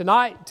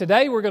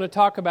 Today we're going to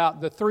talk about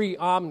the three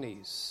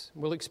omnis.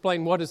 We'll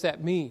explain what does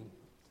that mean.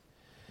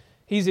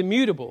 He's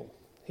immutable.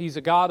 He's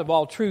a God of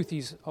all truth.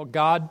 He's a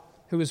God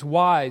who is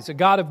wise, a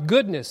God of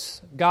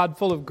goodness, a God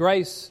full of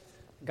grace,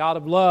 a God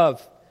of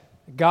love,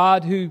 a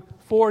God who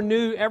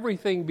foreknew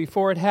everything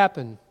before it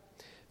happened.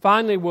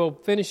 Finally, we'll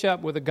finish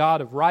up with a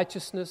God of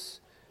righteousness,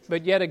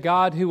 but yet a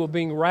God who will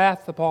bring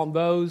wrath upon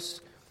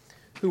those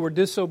who were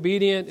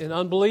disobedient and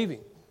unbelieving.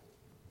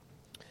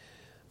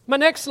 My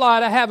next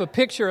slide, I have a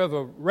picture of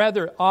a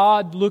rather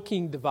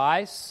odd-looking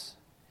device.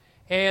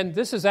 And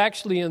this is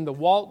actually in the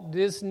Walt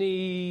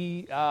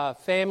Disney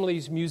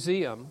Family's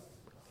Museum.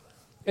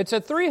 It's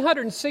a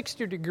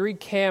 360-degree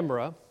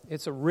camera.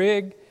 It's a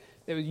rig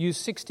that would use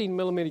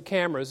 16-millimeter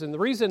cameras. And the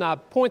reason I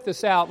point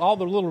this out, all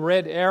the little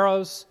red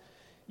arrows,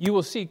 you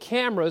will see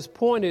cameras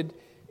pointed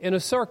in a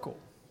circle,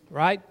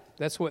 right?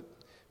 That's what,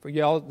 for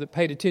y'all that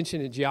paid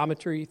attention in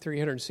geometry,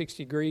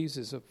 360 degrees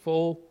is a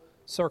full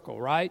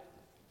circle, right?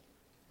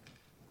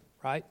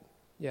 Right?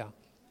 Yeah.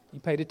 You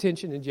paid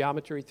attention in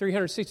geometry,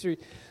 360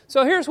 degrees.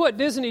 So here's what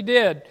Disney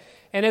did.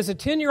 And as a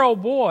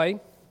 10-year-old boy,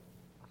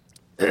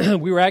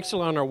 we were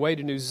actually on our way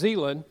to New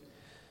Zealand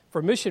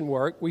for mission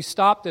work. We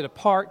stopped at a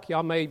park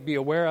y'all may be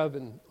aware of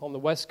on the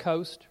West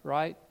Coast,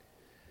 right?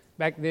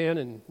 Back then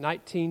in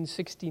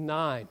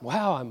 1969.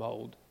 Wow, I'm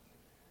old.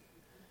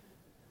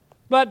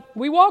 But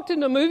we walked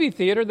into a movie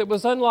theater that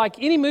was unlike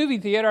any movie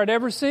theater I'd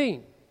ever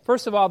seen.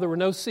 First of all, there were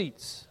no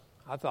seats.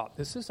 I thought,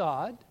 this is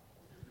odd.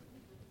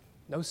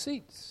 No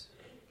seats.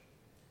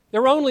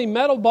 There were only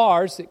metal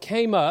bars that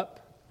came up,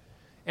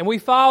 and we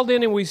filed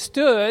in and we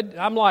stood.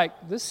 I'm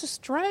like, this is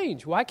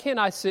strange. Why can't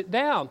I sit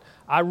down?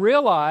 I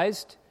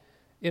realized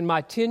in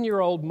my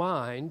 10-year-old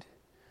mind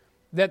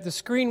that the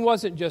screen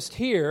wasn't just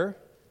here,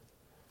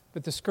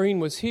 but the screen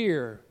was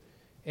here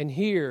and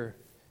here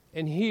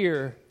and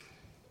here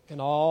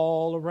and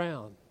all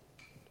around.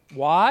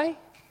 Why?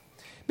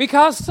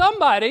 Because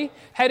somebody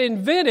had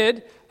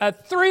invented a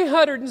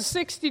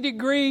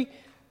 360-degree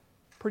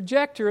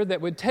projector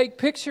that would take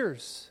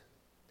pictures.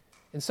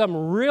 And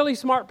some really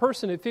smart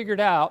person had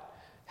figured out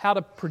how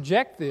to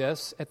project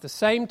this at the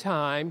same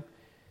time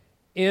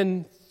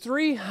in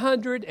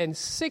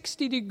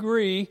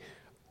 360-degree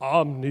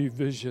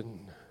omnivision.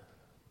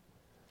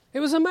 It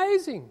was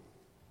amazing.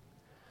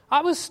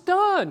 I was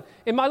stunned.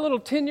 In my little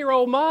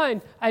 10-year-old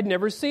mind, I'd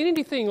never seen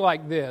anything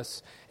like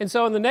this. And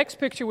so in the next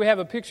picture, we have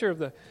a picture of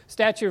the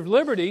Statue of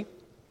Liberty.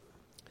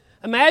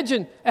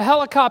 Imagine a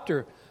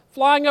helicopter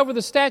flying over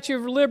the Statue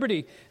of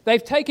Liberty.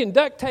 They've taken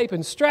duct tape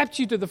and strapped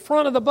you to the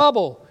front of the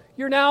bubble.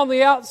 You're now on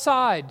the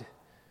outside,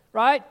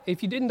 right?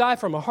 If you didn't die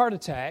from a heart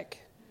attack,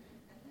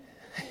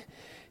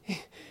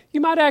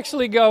 you might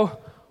actually go,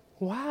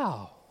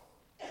 wow.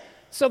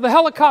 So the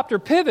helicopter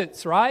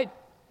pivots, right?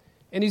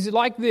 And he's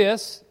like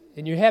this,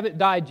 and you haven't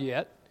died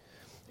yet.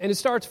 And it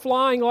starts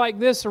flying like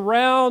this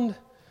around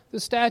the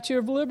Statue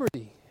of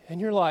Liberty.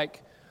 And you're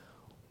like,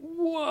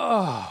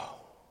 whoa.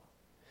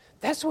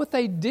 That's what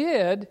they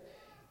did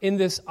in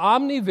this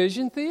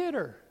Omnivision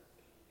Theater.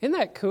 Isn't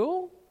that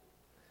cool?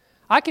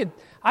 I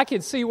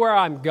could see where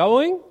I'm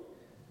going.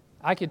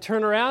 I could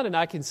turn around and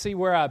I can see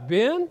where I've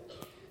been.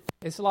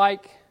 It's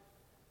like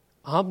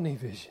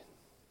Omnivision.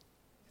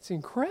 It's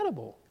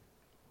incredible.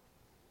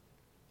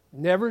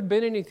 Never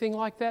been anything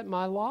like that in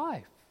my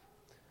life.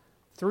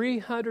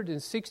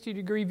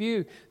 360-degree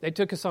view. They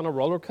took us on a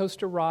roller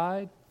coaster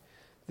ride.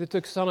 They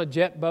took us on a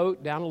jet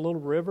boat down a little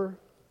river.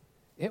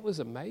 It was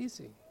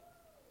amazing.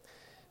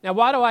 Now,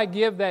 why do I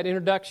give that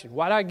introduction?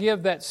 Why do I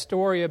give that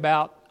story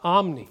about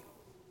Omni?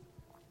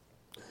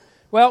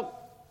 Well,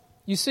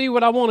 you see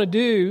what I want to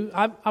do,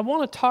 I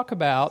want to talk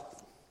about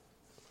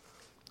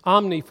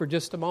Omni for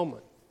just a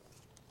moment.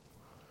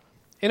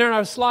 And on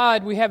our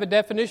slide, we have a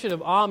definition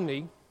of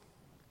Omni.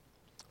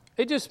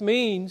 It just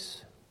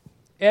means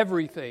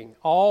everything,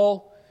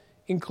 all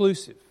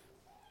inclusive.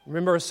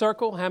 Remember a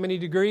circle? How many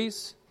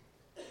degrees?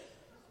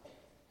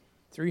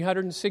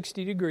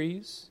 360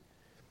 degrees.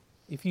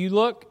 If you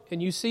look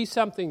and you see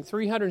something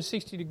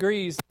 360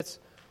 degrees, that's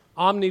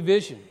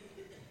omnivision.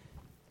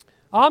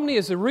 Omni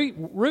is a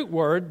root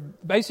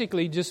word,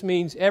 basically just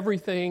means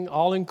everything,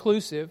 all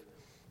inclusive.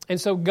 And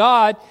so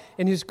God,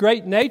 in His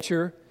great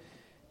nature,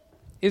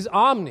 is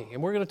omni.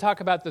 And we're going to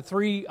talk about the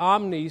three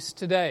omnis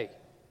today.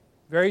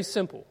 Very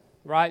simple,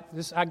 right?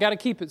 I got to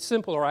keep it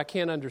simple or I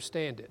can't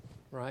understand it,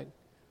 right?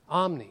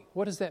 Omni,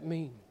 what does that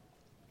mean?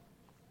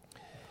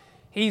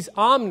 He's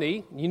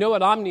omni. You know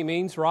what omni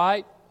means,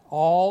 right?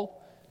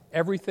 All,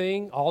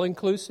 everything, all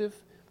inclusive.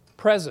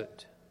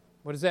 Present.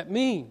 What does that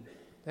mean?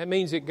 That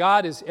means that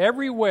God is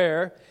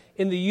everywhere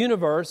in the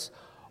universe,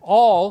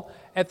 all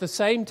at the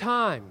same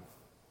time.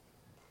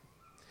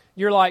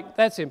 You're like,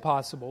 that's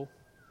impossible.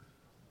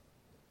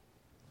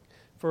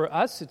 For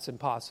us, it's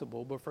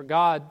impossible, but for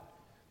God,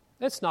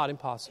 that's not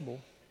impossible.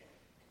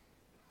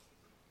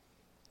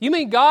 You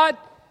mean God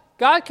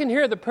can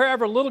hear the prayer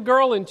of a little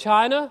girl in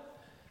China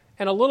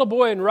and a little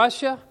boy in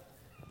Russia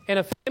and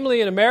a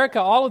family in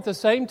America all at the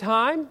same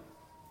time?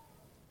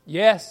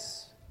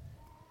 Yes,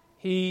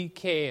 He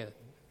can.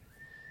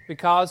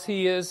 Because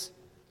He is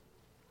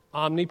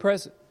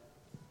omnipresent.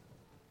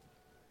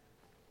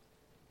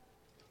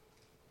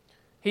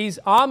 He's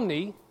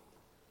omnipotent.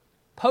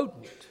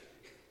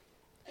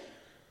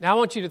 Now I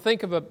want you to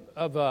think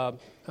of a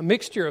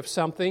mixture of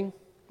something,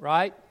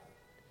 right?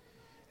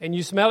 And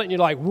you smell it and you're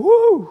like,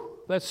 woo,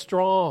 that's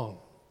strong.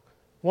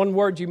 One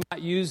word you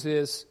might use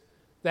is,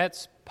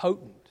 that's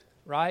potent,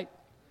 right?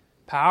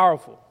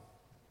 Powerful.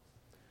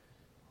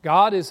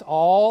 God is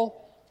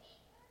all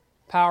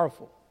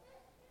powerful.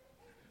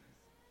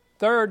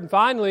 Third and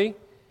finally,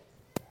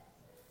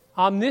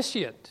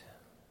 omniscient.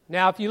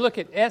 Now, if you look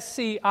at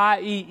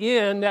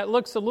S-C-I-E-N, that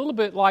looks a little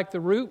bit like the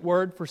root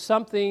word for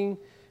something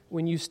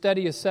when you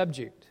study a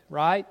subject,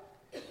 right?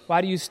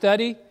 Why do you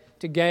study?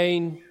 To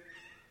gain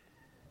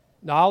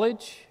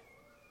knowledge,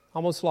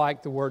 almost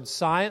like the word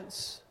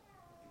science,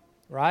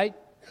 right?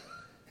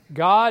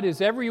 God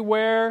is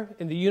everywhere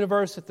in the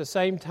universe at the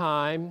same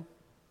time.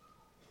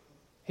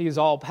 He is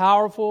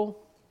all-powerful,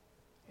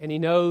 and He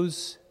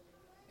knows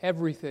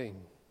everything.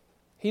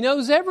 He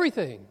knows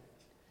everything.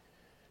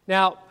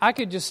 Now, I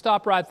could just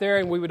stop right there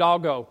and we would all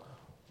go,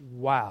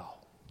 wow.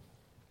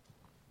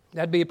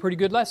 That'd be a pretty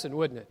good lesson,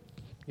 wouldn't it?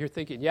 You're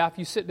thinking, yeah, if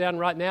you sit down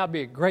right now, it'd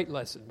be a great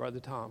lesson, Brother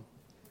Tom.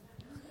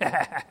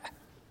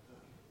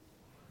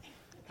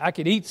 I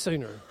could eat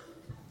sooner.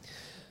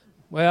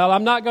 Well,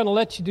 I'm not going to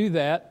let you do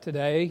that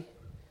today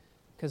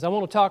because I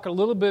want to talk a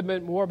little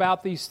bit more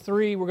about these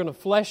three. We're going to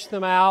flesh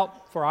them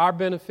out for our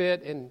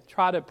benefit and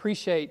try to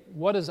appreciate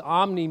what does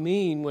omni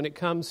mean when it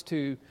comes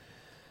to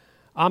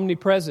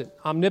omnipresent,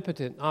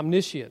 omnipotent,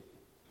 omniscient.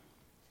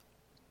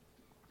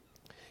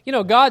 You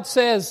know, God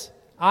says,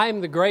 I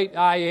am the great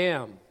I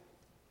am.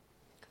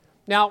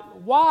 Now,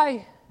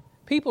 why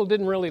people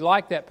didn't really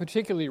like that,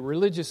 particularly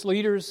religious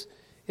leaders,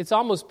 it's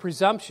almost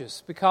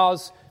presumptuous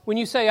because when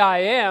you say I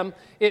am,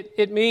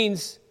 it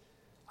means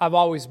I've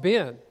always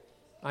been.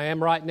 I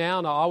am right now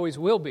and I always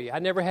will be. I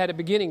never had a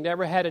beginning,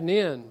 never had an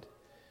end.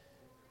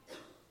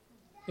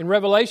 In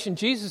Revelation,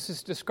 Jesus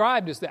is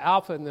described as the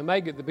Alpha and the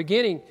Omega, the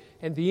beginning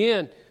and the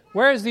end.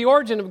 Where is the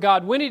origin of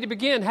God? When did He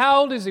begin?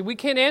 How old is He? We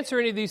can't answer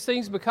any of these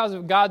things because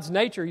of God's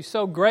nature. He's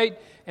so great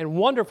and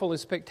wonderful and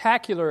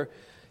spectacular.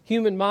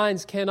 Human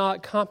minds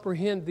cannot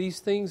comprehend these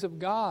things of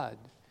God.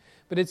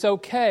 But it's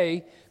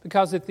okay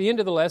because at the end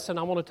of the lesson,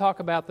 I want to talk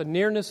about the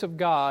nearness of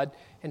God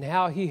and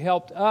how He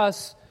helped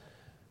us,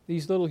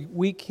 these little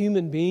weak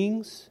human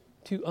beings,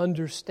 to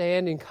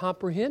understand and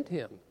comprehend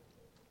Him.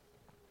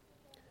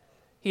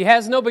 He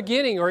has no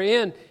beginning or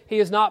end. He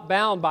is not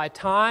bound by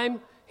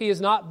time. He is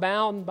not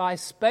bound by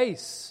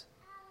space.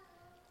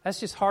 That's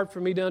just hard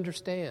for me to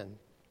understand.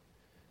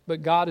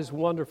 But God is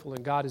wonderful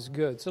and God is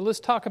good. So let's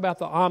talk about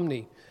the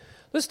omni.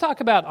 Let's talk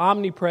about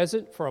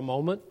omnipresent for a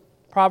moment.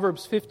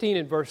 Proverbs 15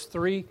 and verse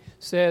 3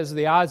 says,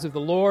 "The eyes of the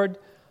Lord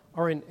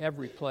are in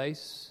every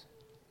place,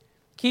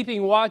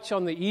 keeping watch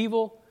on the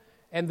evil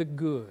and the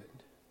good."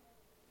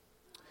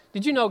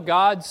 Did you know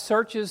God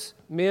searches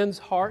men's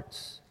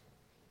hearts?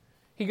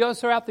 He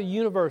goes throughout the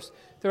universe,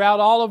 throughout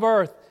all of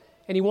earth,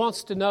 and He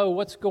wants to know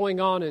what's going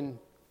on in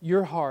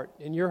your heart,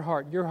 and your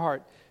heart, your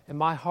heart, and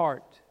my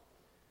heart.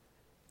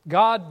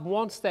 God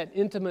wants that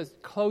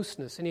intimate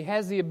closeness, and He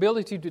has the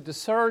ability to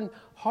discern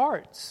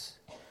hearts.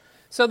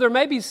 So there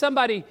may be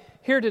somebody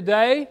here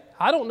today,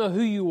 I don't know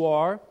who you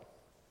are.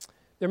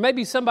 There may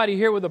be somebody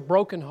here with a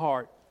broken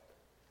heart,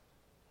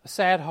 a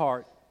sad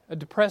heart, a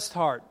depressed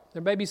heart.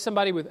 There may be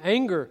somebody with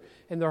anger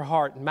in their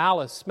heart,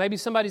 malice. Maybe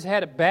somebody's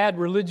had a bad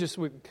religious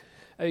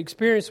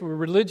experience with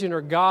religion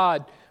or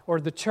God or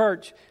the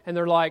church, and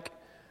they're like,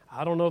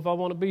 I don't know if I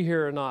want to be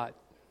here or not.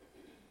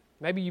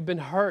 Maybe you've been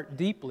hurt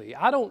deeply.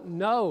 I don't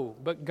know,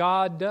 but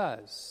God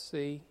does,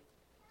 see?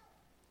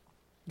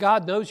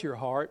 God knows your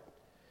heart.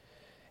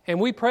 And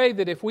we pray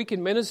that if we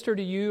can minister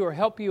to you or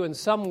help you in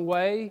some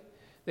way,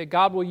 that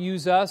God will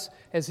use us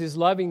as His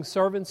loving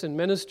servants and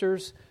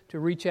ministers to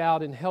reach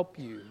out and help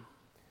you.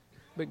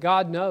 But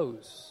God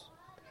knows.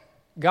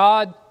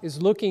 God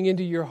is looking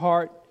into your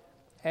heart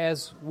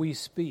as we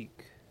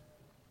speak.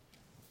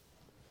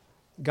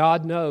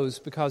 God knows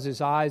because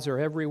His eyes are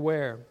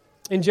everywhere.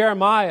 In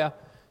Jeremiah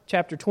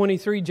chapter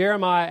 23,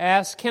 Jeremiah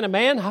asks, "Can a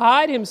man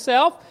hide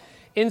himself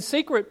in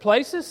secret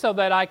places so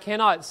that I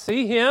cannot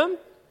see him?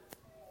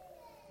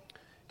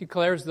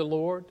 Declares the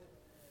Lord.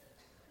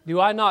 Do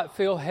I not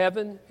fill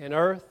heaven and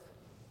earth?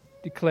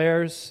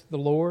 Declares the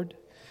Lord."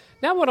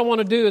 Now what I want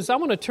to do is I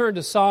want to turn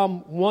to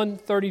Psalm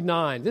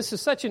 139. This is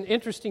such an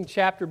interesting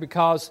chapter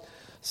because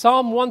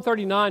Psalm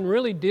 139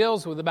 really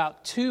deals with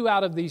about 2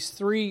 out of these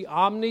 3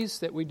 omnis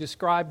that we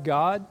describe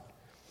God.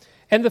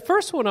 And the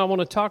first one I want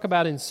to talk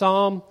about in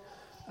Psalm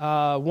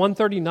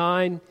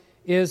 139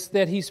 is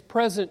that He's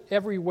present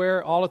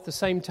everywhere all at the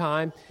same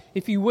time.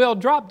 If you will,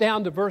 drop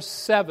down to verse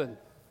 7.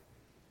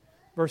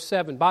 Verse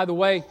 7. By the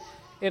way,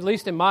 at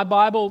least in my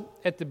Bible,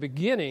 at the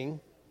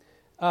beginning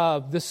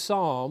of this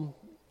psalm,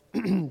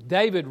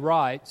 David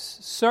writes,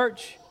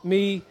 "Search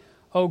me,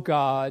 O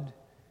God,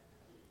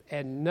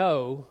 and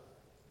know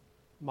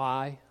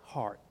my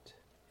heart."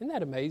 Isn't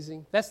that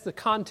amazing? That's the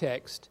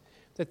context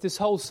that this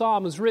whole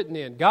psalm is written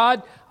in.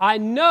 God, I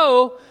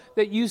know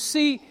that you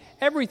see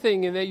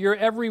everything and that you're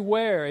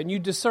everywhere and you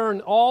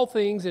discern all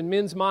things in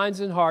men's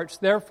minds and hearts.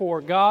 Therefore,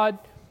 God,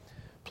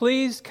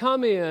 please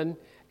come in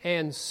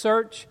and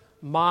search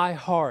my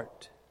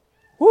heart.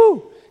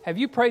 Woo! Have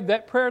you prayed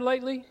that prayer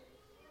lately?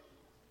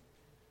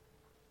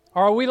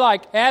 Or are we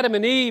like Adam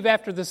and Eve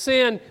after the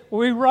sin,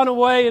 we run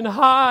away and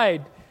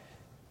hide?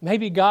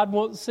 Maybe God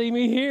won't see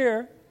me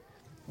here.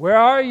 Where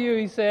are you,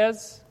 He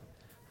says.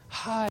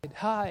 Hide,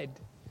 hide.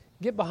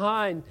 Get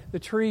behind the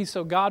tree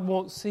so God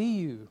won't see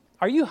you.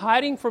 Are you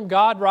hiding from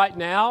God right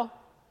now?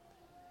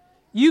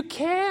 You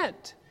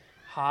can't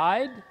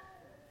hide.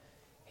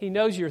 He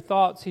knows your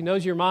thoughts. He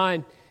knows your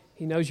mind.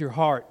 He knows your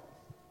heart.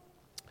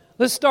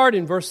 Let's start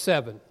in verse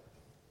 7.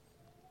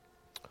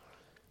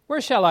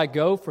 "Where shall I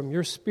go from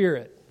your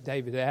spirit?"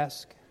 David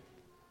asked.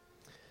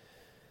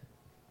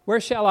 "Where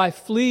shall I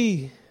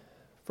flee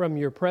from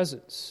your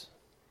presence?"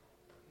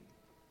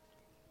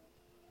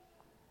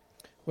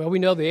 Well, we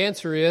know the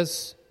answer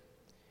is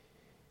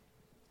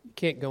you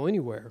can't go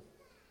anywhere.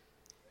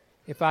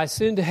 If I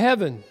ascend to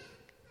heaven,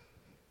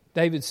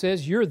 David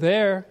says, you're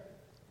there.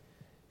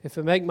 If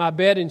I make my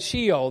bed in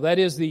Sheol, that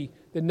is the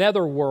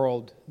nether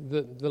world,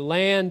 the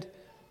land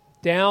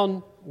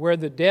down where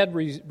the dead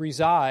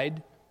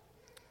reside,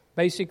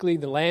 basically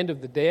the land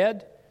of the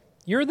dead,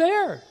 you're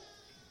there.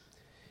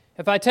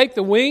 If I take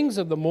the wings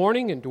of the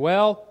morning and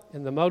dwell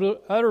in the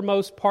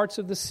uttermost parts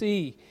of the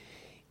sea,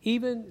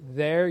 even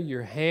there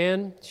your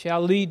hand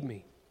shall lead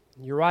me,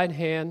 and your right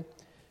hand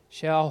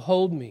shall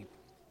hold me.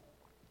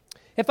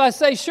 If I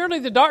say, surely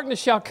the darkness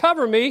shall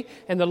cover me,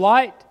 and the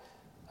light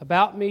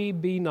about me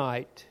be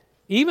night,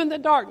 even the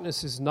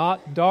darkness is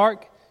not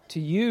dark to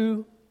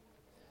you.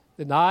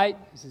 The night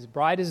is as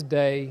bright as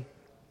day.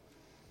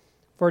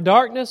 For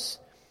darkness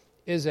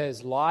is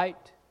as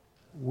light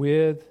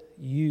with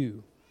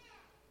you.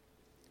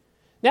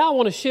 Now I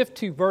want to shift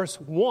to verse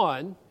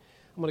 1. I'm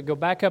going to go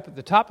back up at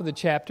the top of the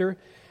chapter,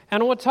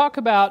 and I want to talk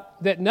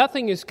about that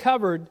nothing is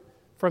covered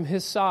from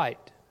His sight.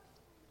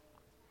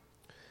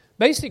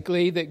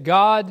 Basically, that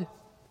God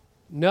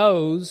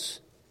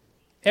knows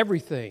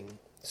everything.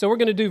 So we're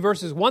going to do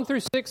verses 1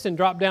 through 6 and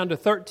drop down to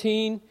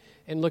 13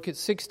 and look at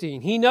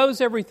 16. He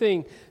knows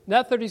everything.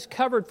 Nothing is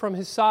covered from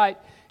His sight.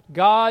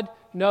 God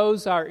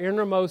knows our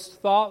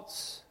innermost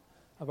thoughts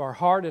of our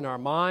heart and our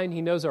mind.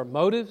 He knows our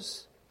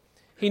motives.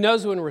 He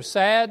knows when we're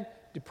sad,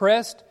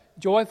 depressed,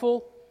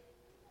 joyful,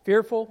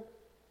 fearful.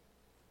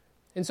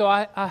 And so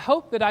I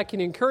hope that I can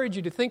encourage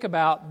you to think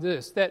about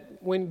this, that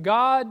when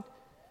God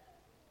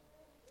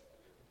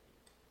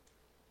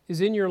is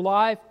in your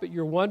life, but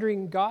you're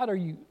wondering, God, are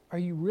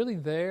you really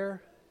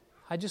there?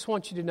 I just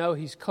want you to know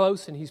He's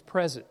close and He's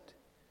present.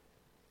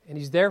 And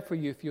He's there for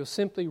you if you'll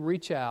simply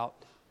reach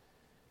out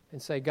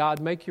and say, God,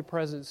 make your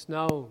presence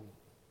known.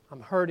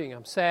 I'm hurting,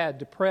 I'm sad,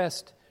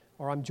 depressed,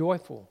 or I'm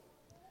joyful.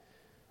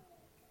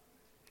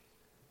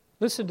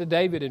 Listen to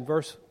David in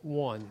verse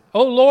 1.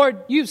 "O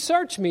Lord, you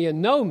search me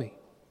and know me.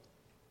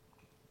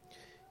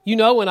 You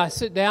know when I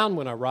sit down,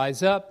 when I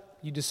rise up.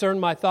 You discern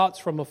my thoughts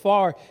from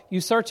afar.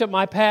 You search up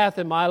my path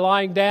and my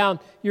lying down.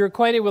 You're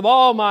acquainted with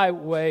all my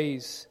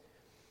ways.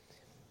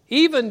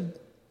 Even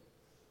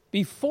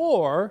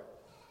before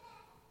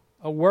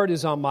a word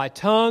is on my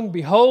tongue,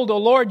 behold, O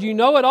Lord, you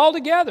know it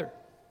altogether.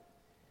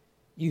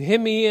 You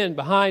hem me in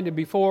behind and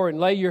before and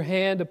lay your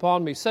hand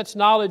upon me. Such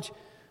knowledge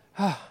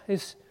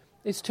is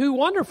too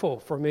wonderful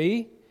for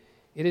me.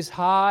 It is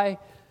high.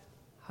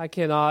 I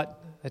cannot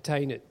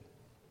attain it."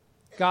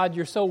 God,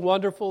 you're so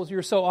wonderful.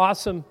 You're so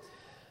awesome.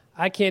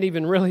 I can't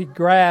even really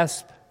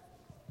grasp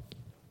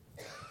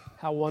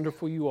how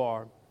wonderful you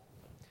are.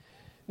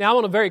 Now, I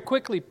want to very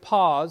quickly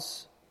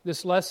pause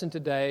this lesson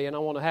today, and I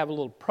want to have a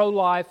little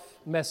pro-life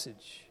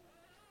message.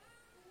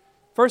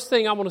 First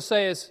thing I want to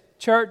say is,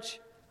 church,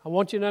 I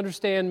want you to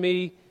understand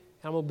me, and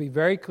I'm going to be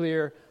very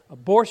clear.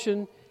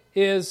 Abortion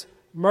is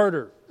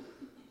murder.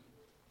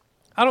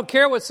 I don't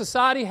care what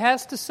society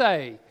has to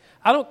say.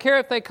 I don't care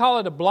if they call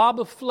it a blob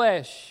of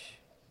flesh,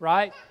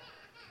 right?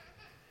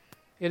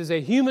 It is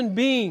a human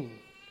being.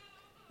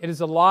 It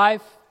is a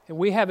life, and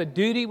we have a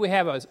duty, we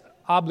have an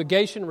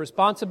obligation,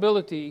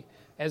 responsibility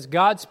as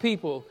God's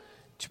people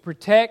to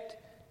protect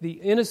the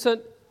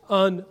innocent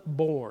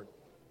unborn.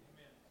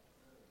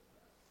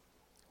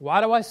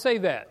 Why do I say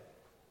that?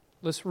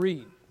 Let's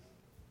read.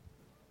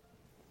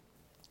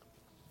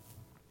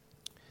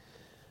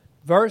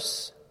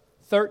 Verse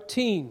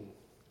 13.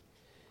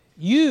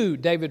 "You,"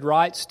 David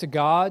writes to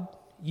God,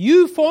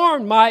 "you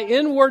formed my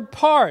inward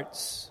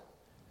parts."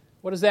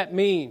 What does that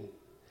mean?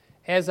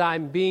 As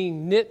I'm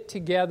being knit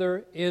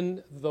together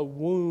in the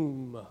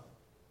womb.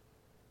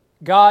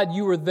 God,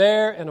 you were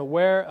there and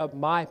aware of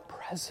my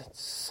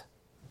presence.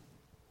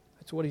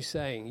 That's what he's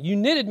saying. "You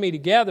knitted me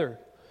together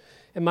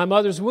in my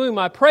mother's womb.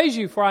 I praise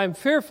you, for I am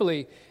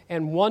fearfully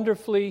and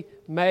wonderfully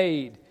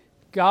made."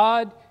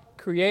 God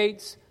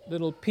creates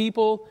little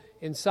people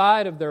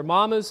inside of their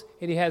mamas,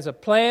 and He has a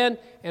plan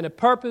and a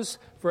purpose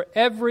for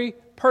every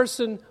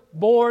person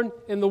born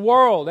in the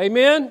world.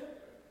 Amen?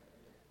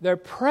 They're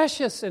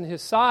precious in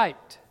His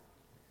sight.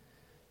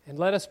 And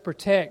let us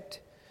protect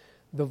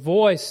the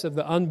voice of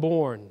the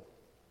unborn,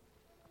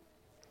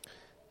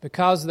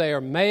 because they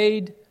are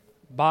made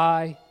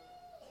by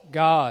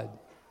God.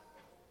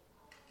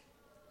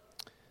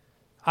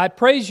 "I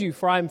praise you,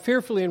 for I am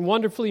fearfully and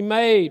wonderfully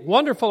made.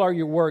 Wonderful are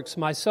your works.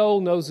 My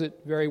soul knows it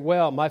very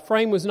well. My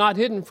frame was not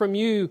hidden from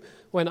you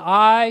when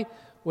I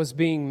was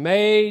being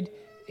made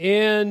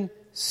in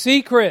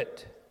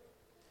secret,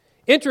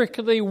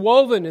 intricately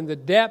woven in the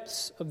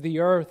depths of the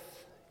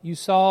earth.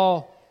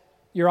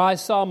 Your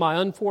eyes saw my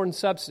unformed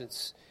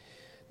substance."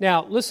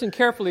 Now, listen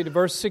carefully to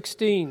verse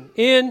 16.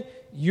 "In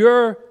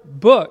your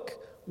book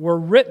were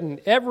written,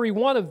 every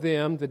one of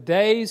them, the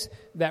days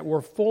that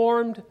were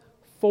formed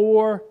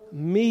for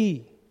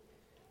me,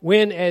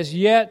 when as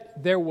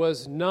yet there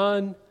was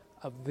none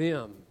of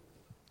them."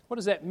 What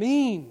does that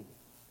mean?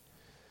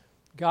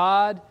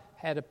 God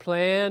had a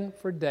plan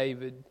for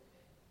David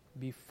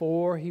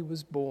before he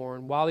was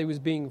born, while he was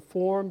being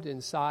formed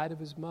inside of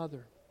his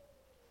mother.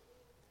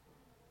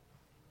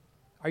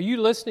 Are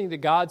you listening to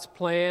God's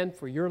plan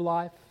for your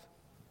life?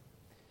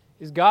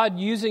 Is God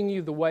using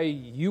you the way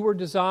you were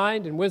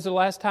designed? And when's the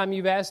last time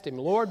you've asked Him,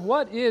 "Lord,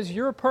 what is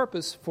your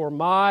purpose for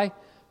my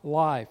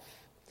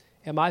life?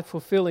 Am I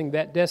fulfilling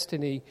that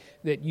destiny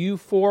that you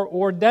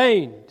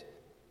foreordained?"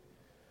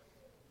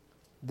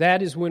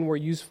 That is when we're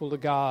useful to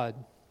God.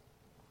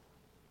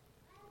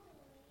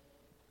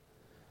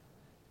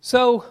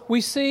 So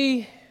we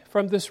see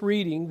from this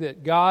reading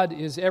that God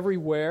is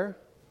everywhere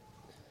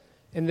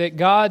and that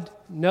God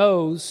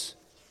knows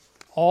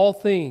all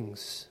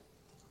things.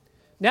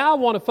 Now I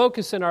want to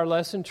focus in our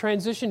lesson,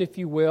 transition, if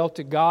you will,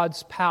 to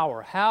God's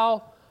power.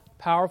 How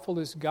powerful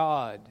is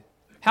God?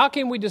 How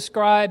can we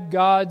describe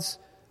God's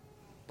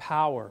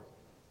power?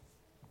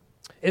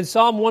 In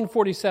Psalm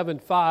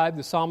 147:5,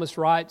 the psalmist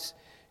writes,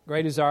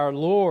 "Great is our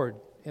Lord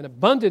and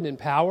abundant in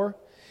power.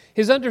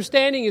 His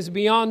understanding is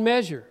beyond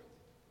measure."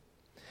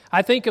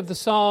 I think of the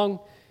song,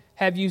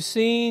 "Have you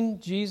seen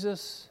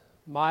Jesus,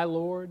 my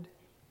Lord?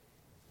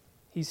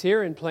 He's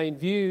here in plain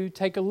view.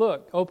 Take a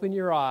look, open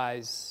your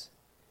eyes.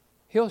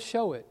 He'll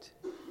show it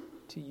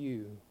to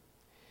you."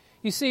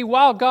 You see,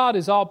 while God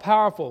is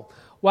all-powerful,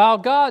 while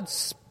God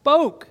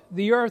spoke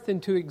the earth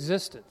into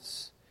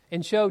existence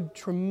and showed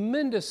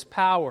tremendous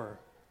power,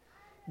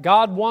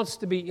 God wants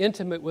to be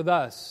intimate with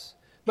us.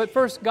 But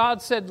first,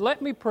 God said,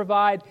 "Let me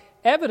provide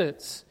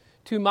evidence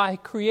to my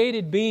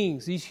created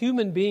beings, these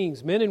human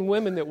beings, men and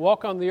women that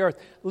walk on the earth.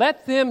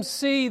 Let them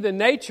see the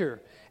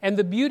nature and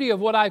the beauty of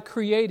what I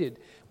created,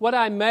 what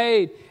I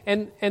made,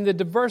 and the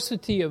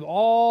diversity of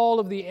all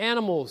of the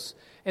animals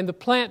and the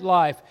plant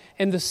life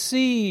and the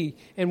sea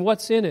and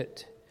what's in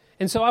it.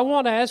 And so I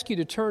want to ask you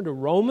to turn to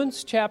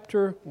Romans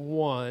chapter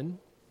 1.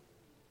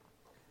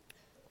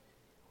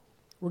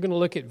 We're going to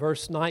look at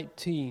verse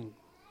 19.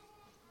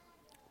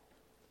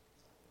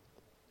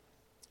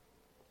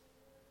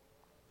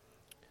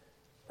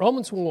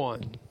 Romans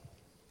 1.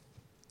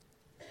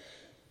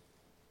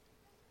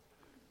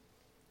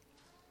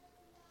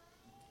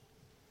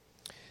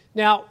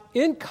 Now,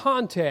 in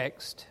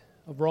context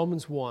of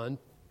Romans 1,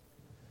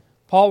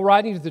 Paul,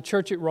 writing to the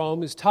church at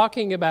Rome, is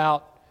talking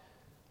about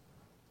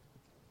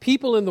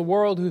people in the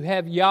world who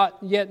have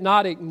yet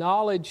not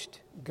acknowledged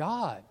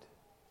God.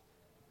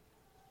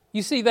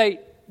 You see, they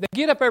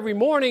get up every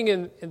morning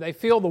and they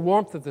feel the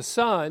warmth of the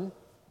sun,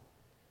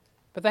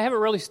 but they haven't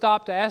really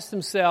stopped to ask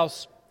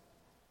themselves,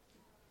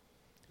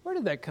 where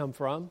did that come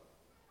from?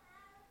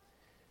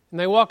 And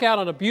they walk out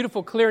on a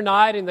beautiful, clear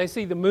night and they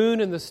see the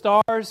moon and the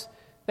stars.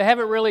 They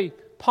haven't really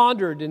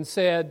pondered and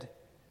said,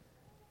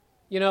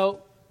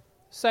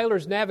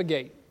 sailors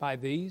navigate by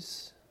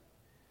these.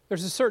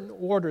 There's a certain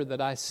order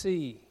that I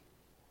see.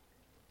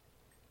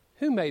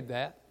 Who made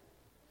that?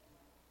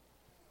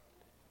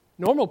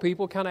 Normal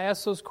people kind of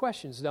ask those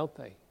questions, don't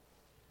they?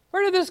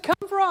 Where did this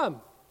come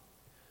from?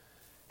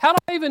 How do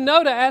I even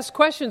know to ask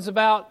questions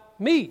about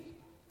me?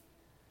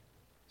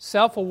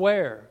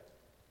 Self-aware.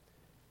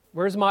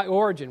 Where's my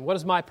origin? What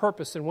is my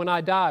purpose? And when I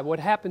die, what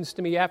happens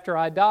to me after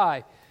I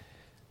die?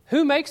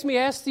 Who makes me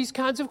ask these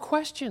kinds of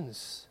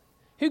questions?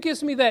 Who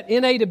gives me that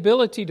innate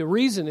ability to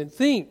reason and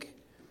think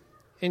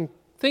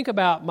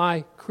about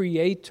my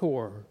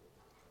Creator?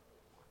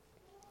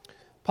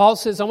 Paul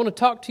says, I want to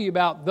talk to you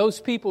about those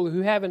people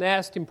who haven't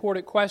asked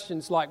important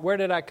questions like, where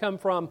did I come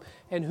from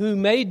and who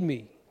made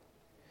me?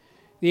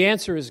 The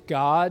answer is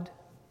God.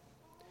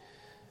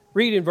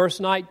 Read in verse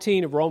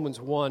 19 of Romans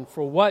 1,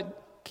 for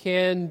what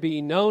can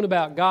be known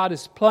about God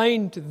is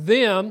plain to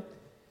them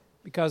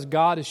because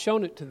God has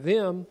shown it to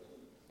them.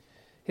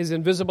 His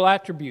invisible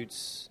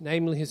attributes,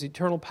 namely His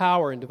eternal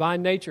power and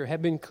divine nature,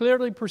 have been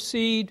clearly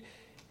perceived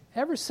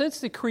ever since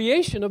the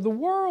creation of the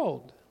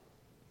world.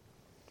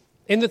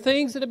 In the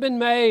things that have been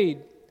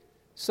made,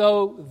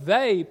 so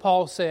they,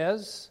 Paul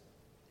says,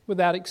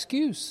 without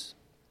excuse.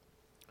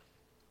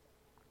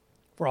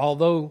 For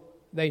although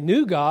they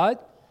knew God,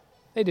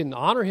 they didn't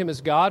honor Him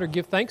as God or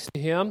give thanks to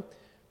Him,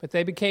 but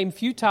they became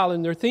futile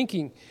in their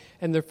thinking,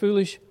 and their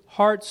foolish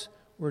hearts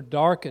were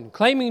darkened.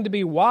 Claiming to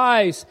be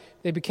wise,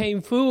 they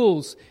became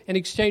fools and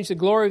exchanged the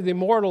glory of the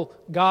immortal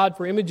God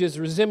for images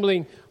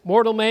resembling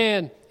mortal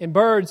man and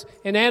birds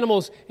and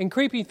animals and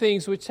creeping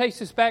things, which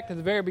takes us back to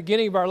the very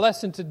beginning of our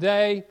lesson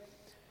today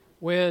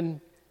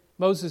when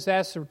Moses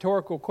asked the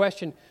rhetorical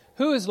question,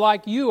 who is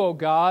like you, O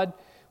God,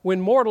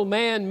 when mortal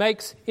man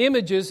makes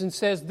images and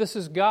says, this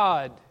is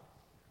God?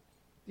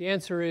 The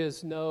answer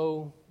is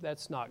no,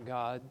 that's not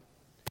God.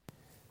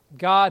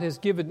 God has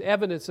given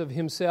evidence of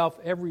Himself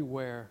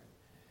everywhere.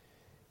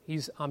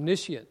 He's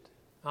omniscient,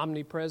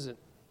 omnipresent,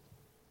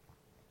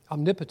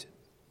 omnipotent.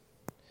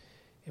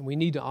 And we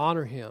need to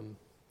honor Him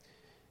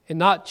and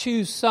not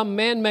choose some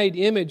man-made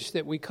image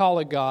that we call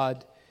a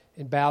God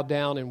and bow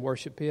down and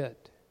worship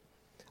it.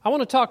 I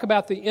want to talk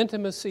about the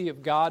intimacy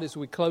of God as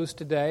we close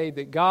today,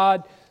 that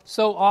God,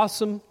 so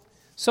awesome,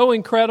 so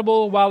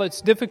incredible, while it's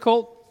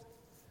difficult,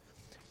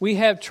 we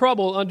have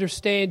trouble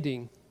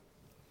understanding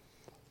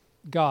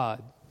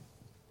God.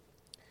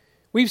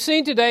 We've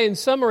seen today in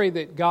summary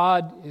that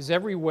God is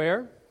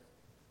everywhere.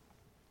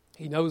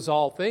 He knows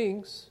all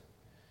things.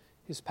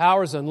 His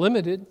power is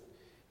unlimited.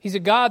 He's a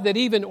God that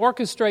even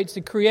orchestrates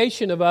the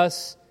creation of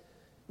us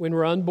when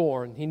we're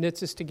unborn. He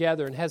knits us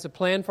together and has a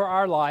plan for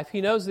our life. He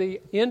knows the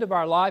end of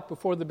our life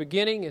before the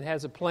beginning and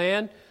has a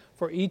plan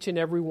for each and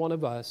every one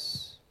of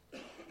us.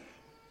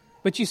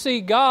 But you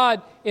see,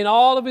 God, in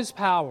all of His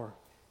power,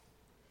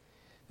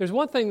 there's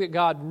one thing that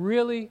God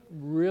really,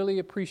 really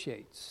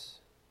appreciates.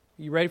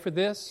 Are you ready for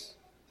this?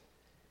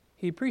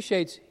 He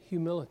appreciates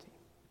humility.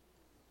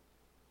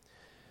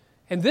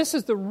 And this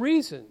is the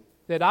reason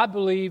that I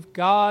believe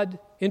God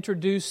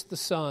introduced the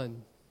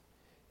Son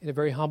in a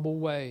very humble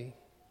way.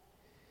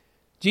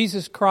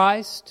 Jesus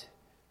Christ,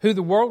 who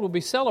the world will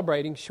be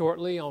celebrating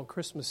shortly on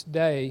Christmas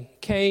Day,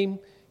 came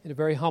in a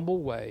very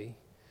humble way,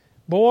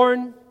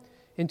 born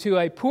into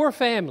a poor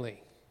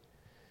family,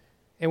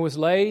 and was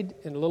laid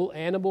in a little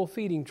animal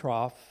feeding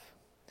trough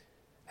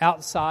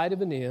outside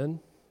of an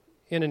inn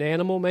in an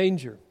animal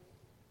manger.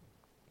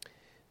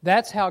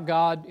 That's how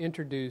God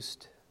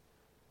introduced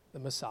the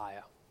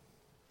Messiah,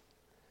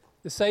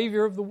 the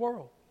Savior of the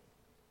world.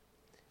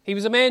 He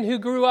was a man who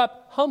grew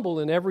up humble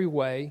in every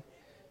way,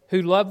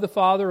 who loved the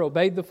Father,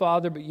 obeyed the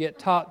Father, but yet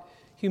taught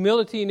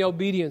humility and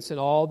obedience in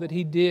all that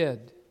He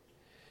did.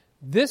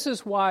 This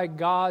is why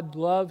God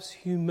loves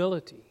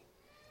humility.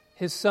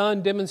 His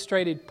Son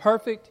demonstrated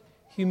perfect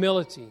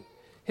humility.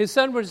 His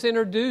Son was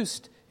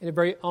introduced in a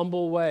very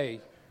humble way.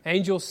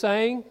 Angels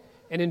sang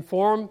and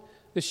informed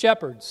the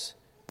shepherds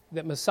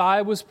that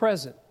Messiah was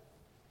present,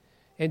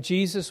 and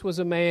Jesus was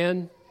a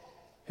man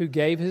who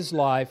gave his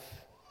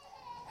life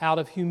out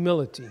of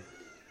humility.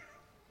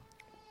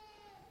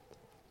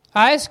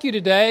 I ask you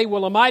today,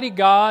 will Almighty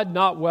God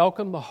not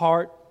welcome the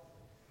heart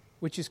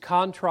which is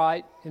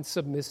contrite and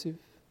submissive?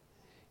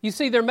 You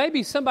see, there may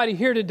be somebody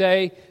here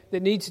today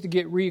that needs to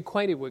get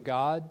reacquainted with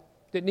God,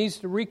 that needs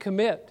to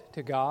recommit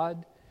to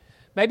God.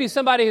 Maybe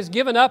somebody has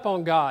given up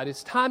on God.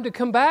 It's time to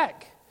come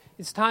back.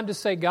 It's time to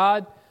say,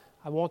 God,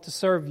 I want to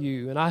serve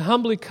you, and I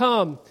humbly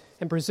come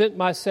and present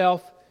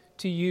myself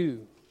to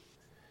you.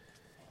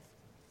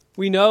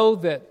 We know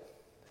that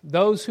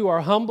those who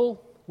are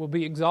humble will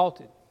be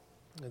exalted.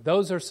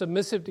 Those who are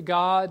submissive to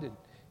God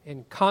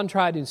and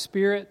contrite in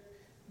spirit,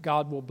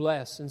 God will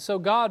bless. And so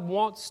God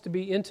wants to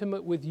be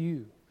intimate with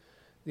you.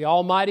 The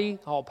Almighty,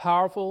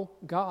 all-powerful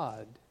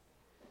God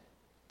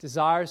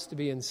desires to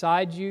be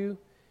inside you,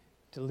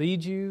 to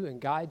lead you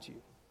and guide you.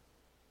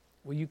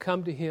 Will you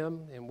come to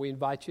Him? And we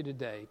invite you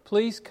today.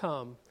 Please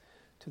come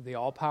to the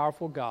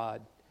all-powerful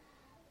God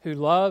who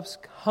loves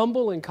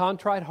humble and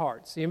contrite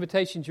hearts. The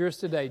invitation's yours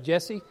today.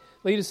 Jesse,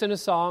 lead us in a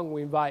song.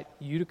 We invite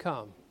you to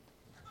come.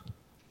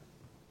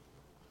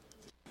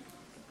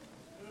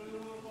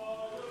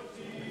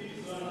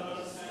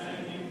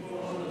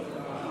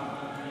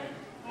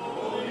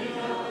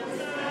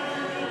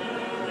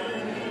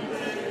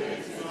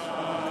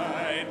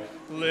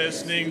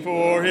 Listening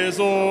for His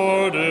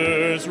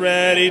orders,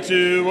 ready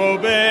to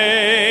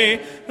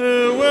obey.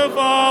 Who will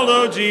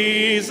follow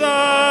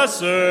Jesus,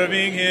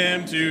 serving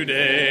Him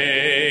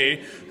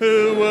today?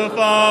 Who will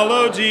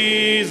follow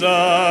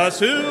Jesus?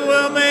 Who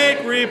will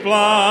make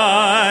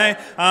reply?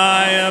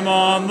 I am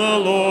on the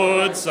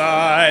Lord's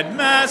side,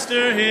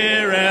 Master,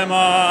 here am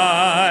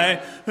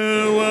I.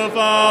 Who will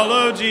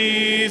follow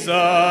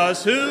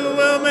Jesus? Who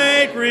will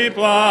make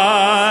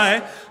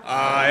reply?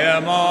 I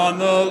am on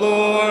the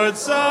Lord's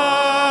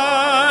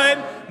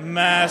side,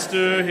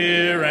 Master,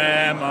 here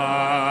am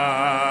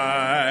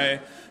I.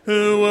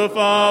 Who will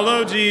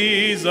follow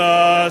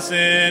Jesus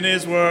in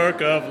His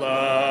work of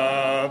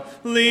love,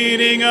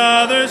 leading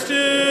others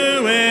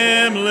to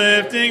Him,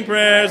 lifting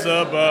prayers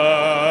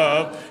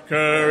above.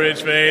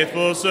 Courage,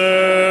 faithful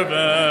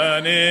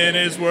servant, in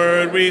His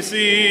word we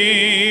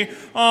see.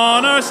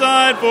 On our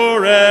side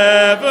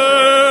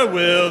forever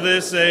will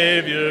this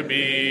Savior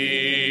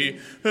be.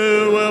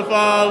 Who will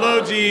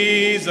follow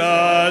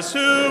Jesus? Who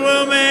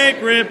will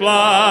make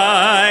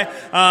reply?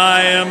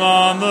 I am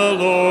on the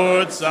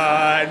Lord's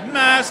side,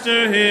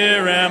 Master,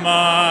 here am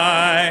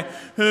I.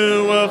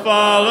 Who will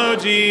follow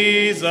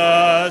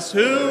Jesus?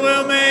 Who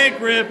will make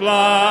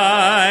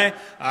reply?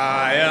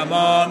 I am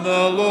on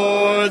the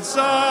Lord's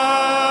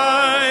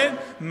side,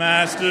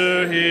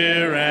 Master,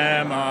 here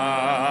am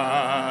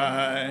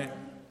I.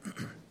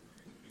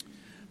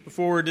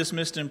 Before we're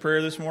dismissed in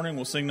prayer this morning,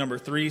 we'll sing number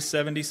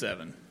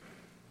 377.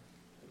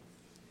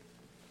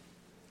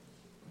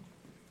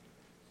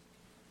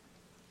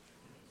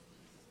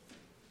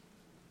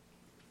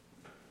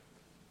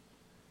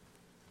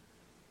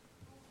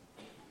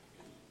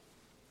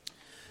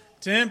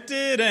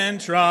 Tempted and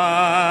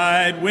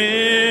tried,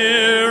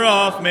 we're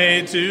oft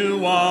made to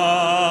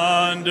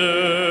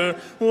wonder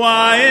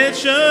why it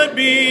should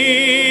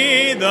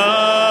be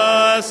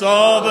thus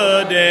all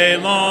the day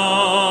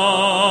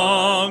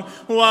long,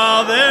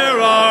 while there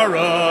are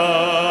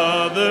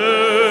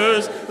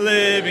others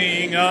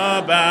living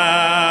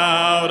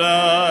about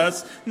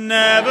us,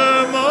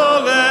 never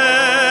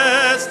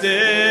molested,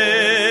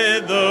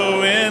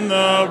 though in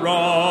the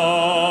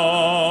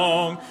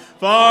wrong.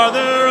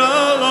 Farther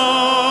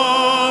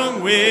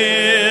along,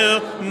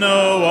 we'll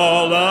know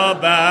all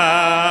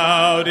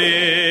about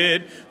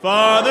it.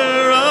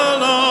 Farther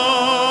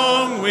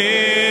along,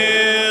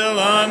 we'll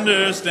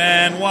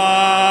understand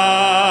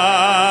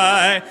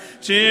why.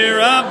 Cheer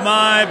up,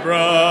 my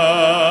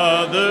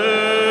brother,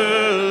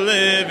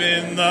 live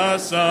in the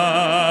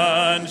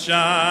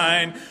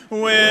sunshine.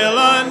 We'll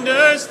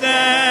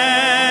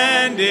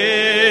understand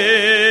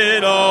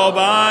it all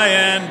by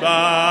and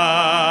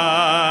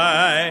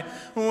by.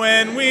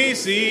 When we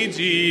see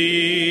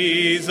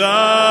Jesus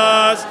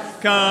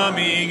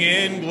coming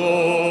in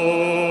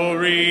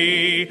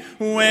glory,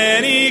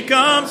 when He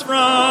comes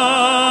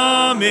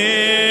from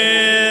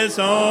His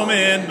home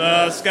in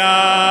the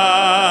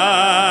sky,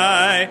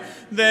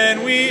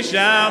 then we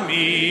shall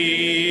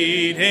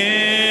meet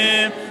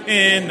Him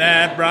in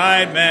that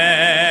bright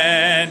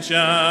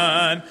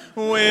mansion.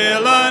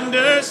 We'll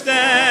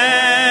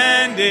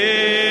understand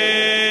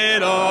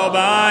it all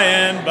by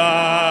and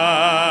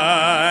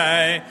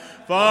by.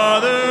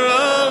 Farther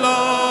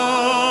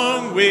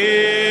along,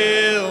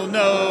 we'll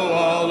know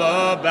all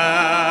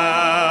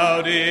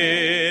about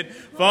it.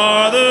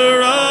 Farther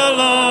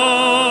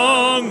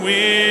along,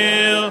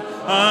 we'll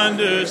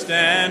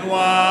understand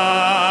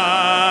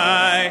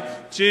why.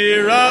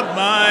 Cheer up,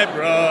 my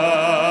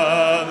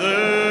brother,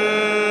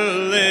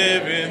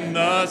 live in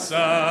the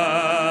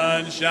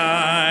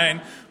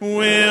sunshine.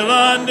 We'll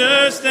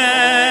understand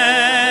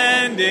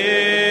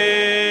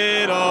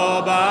it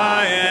all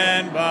by and by.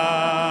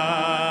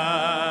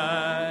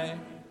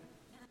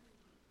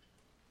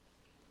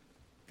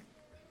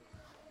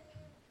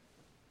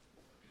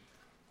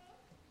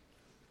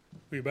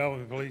 you bow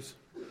with me, please?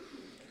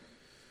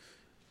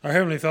 Our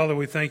Heavenly Father,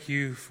 we thank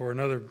you for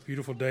another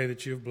beautiful day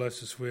that you have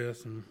blessed us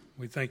with, and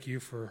we thank you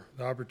for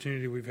the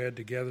opportunity we've had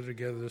to gather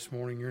together this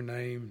morning in your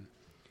name.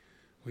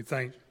 We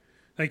thank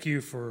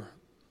you for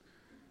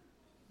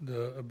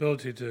the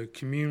ability to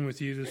commune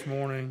with you this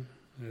morning,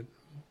 that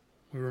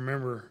we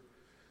remember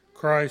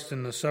Christ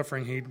and the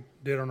suffering he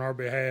did on our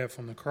behalf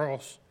on the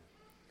cross.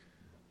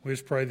 We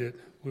just pray that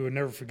we would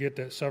never forget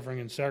that suffering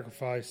and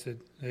sacrifice that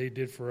he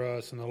did for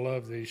us and the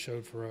love that he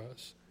showed for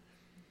us.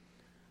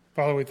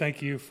 Father, we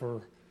thank you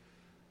for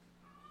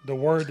the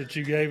word that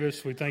you gave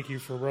us. We thank you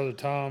for Brother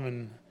Tom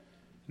and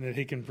that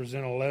he can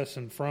present a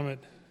lesson from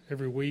it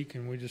every week.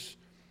 And we just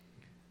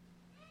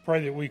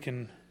pray that we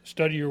can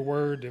study your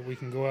word, that we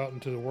can go out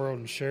into the world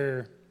and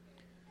share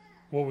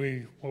what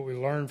we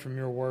learn from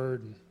your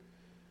word, and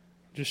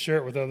just share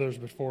it with others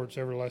before it's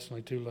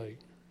everlastingly too late.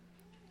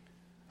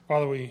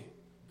 Father, we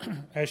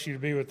ask you to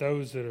be with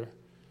those that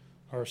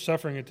are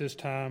suffering at this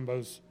time,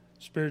 both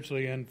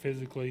spiritually and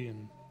physically.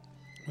 And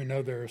we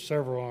know there are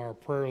several on our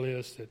prayer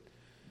list that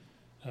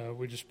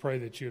we just pray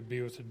that you would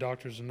be with the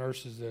doctors and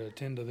nurses that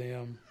attend to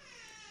them,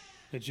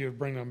 that you would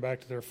bring them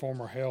back to their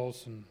former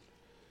health. And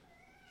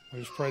we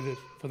just pray that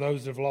for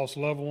those that have lost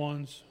loved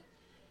ones,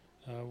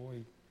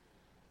 we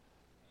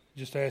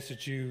just ask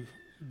that you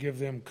give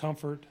them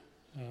comfort,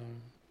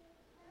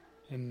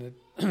 and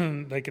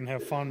that they can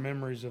have fond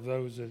memories of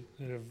those that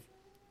have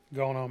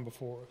gone on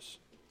before us.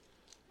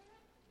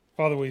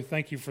 Father, we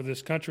thank you for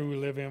this country we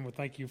live in. We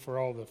thank you for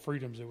all the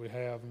freedoms that we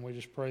have, and we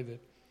just pray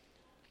that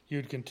you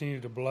would continue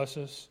to bless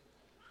us,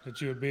 that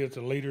you would be with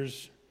the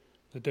leaders,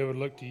 that they would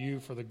look to you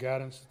for the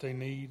guidance that they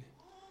need.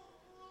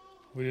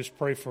 We just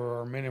pray for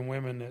our men and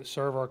women that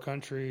serve our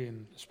country,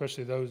 and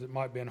especially those that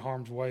might be in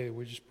harm's way.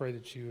 We just pray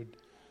that you would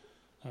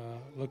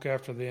look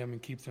after them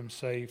and keep them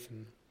safe,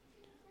 and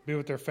be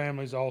with their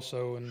families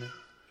also, and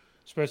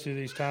especially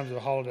these times of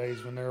the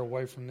holidays when they're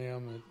away from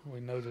them. We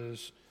know that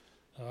it's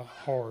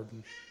hard,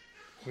 and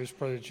we just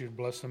pray that you would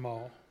bless them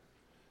all.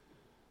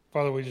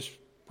 Father, we just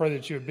pray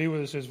that you would be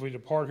with us as we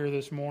depart here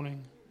this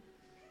morning.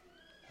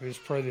 We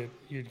just pray that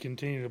you'd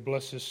continue to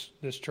bless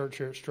this church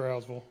here at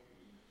Stroudsville.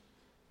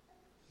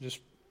 Just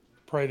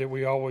pray that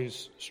we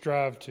always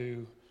strive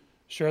to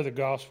share the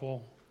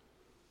gospel,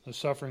 the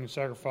suffering and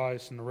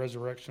sacrifice, and the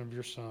resurrection of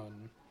your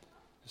Son.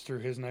 It's through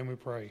his name we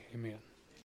pray. Amen.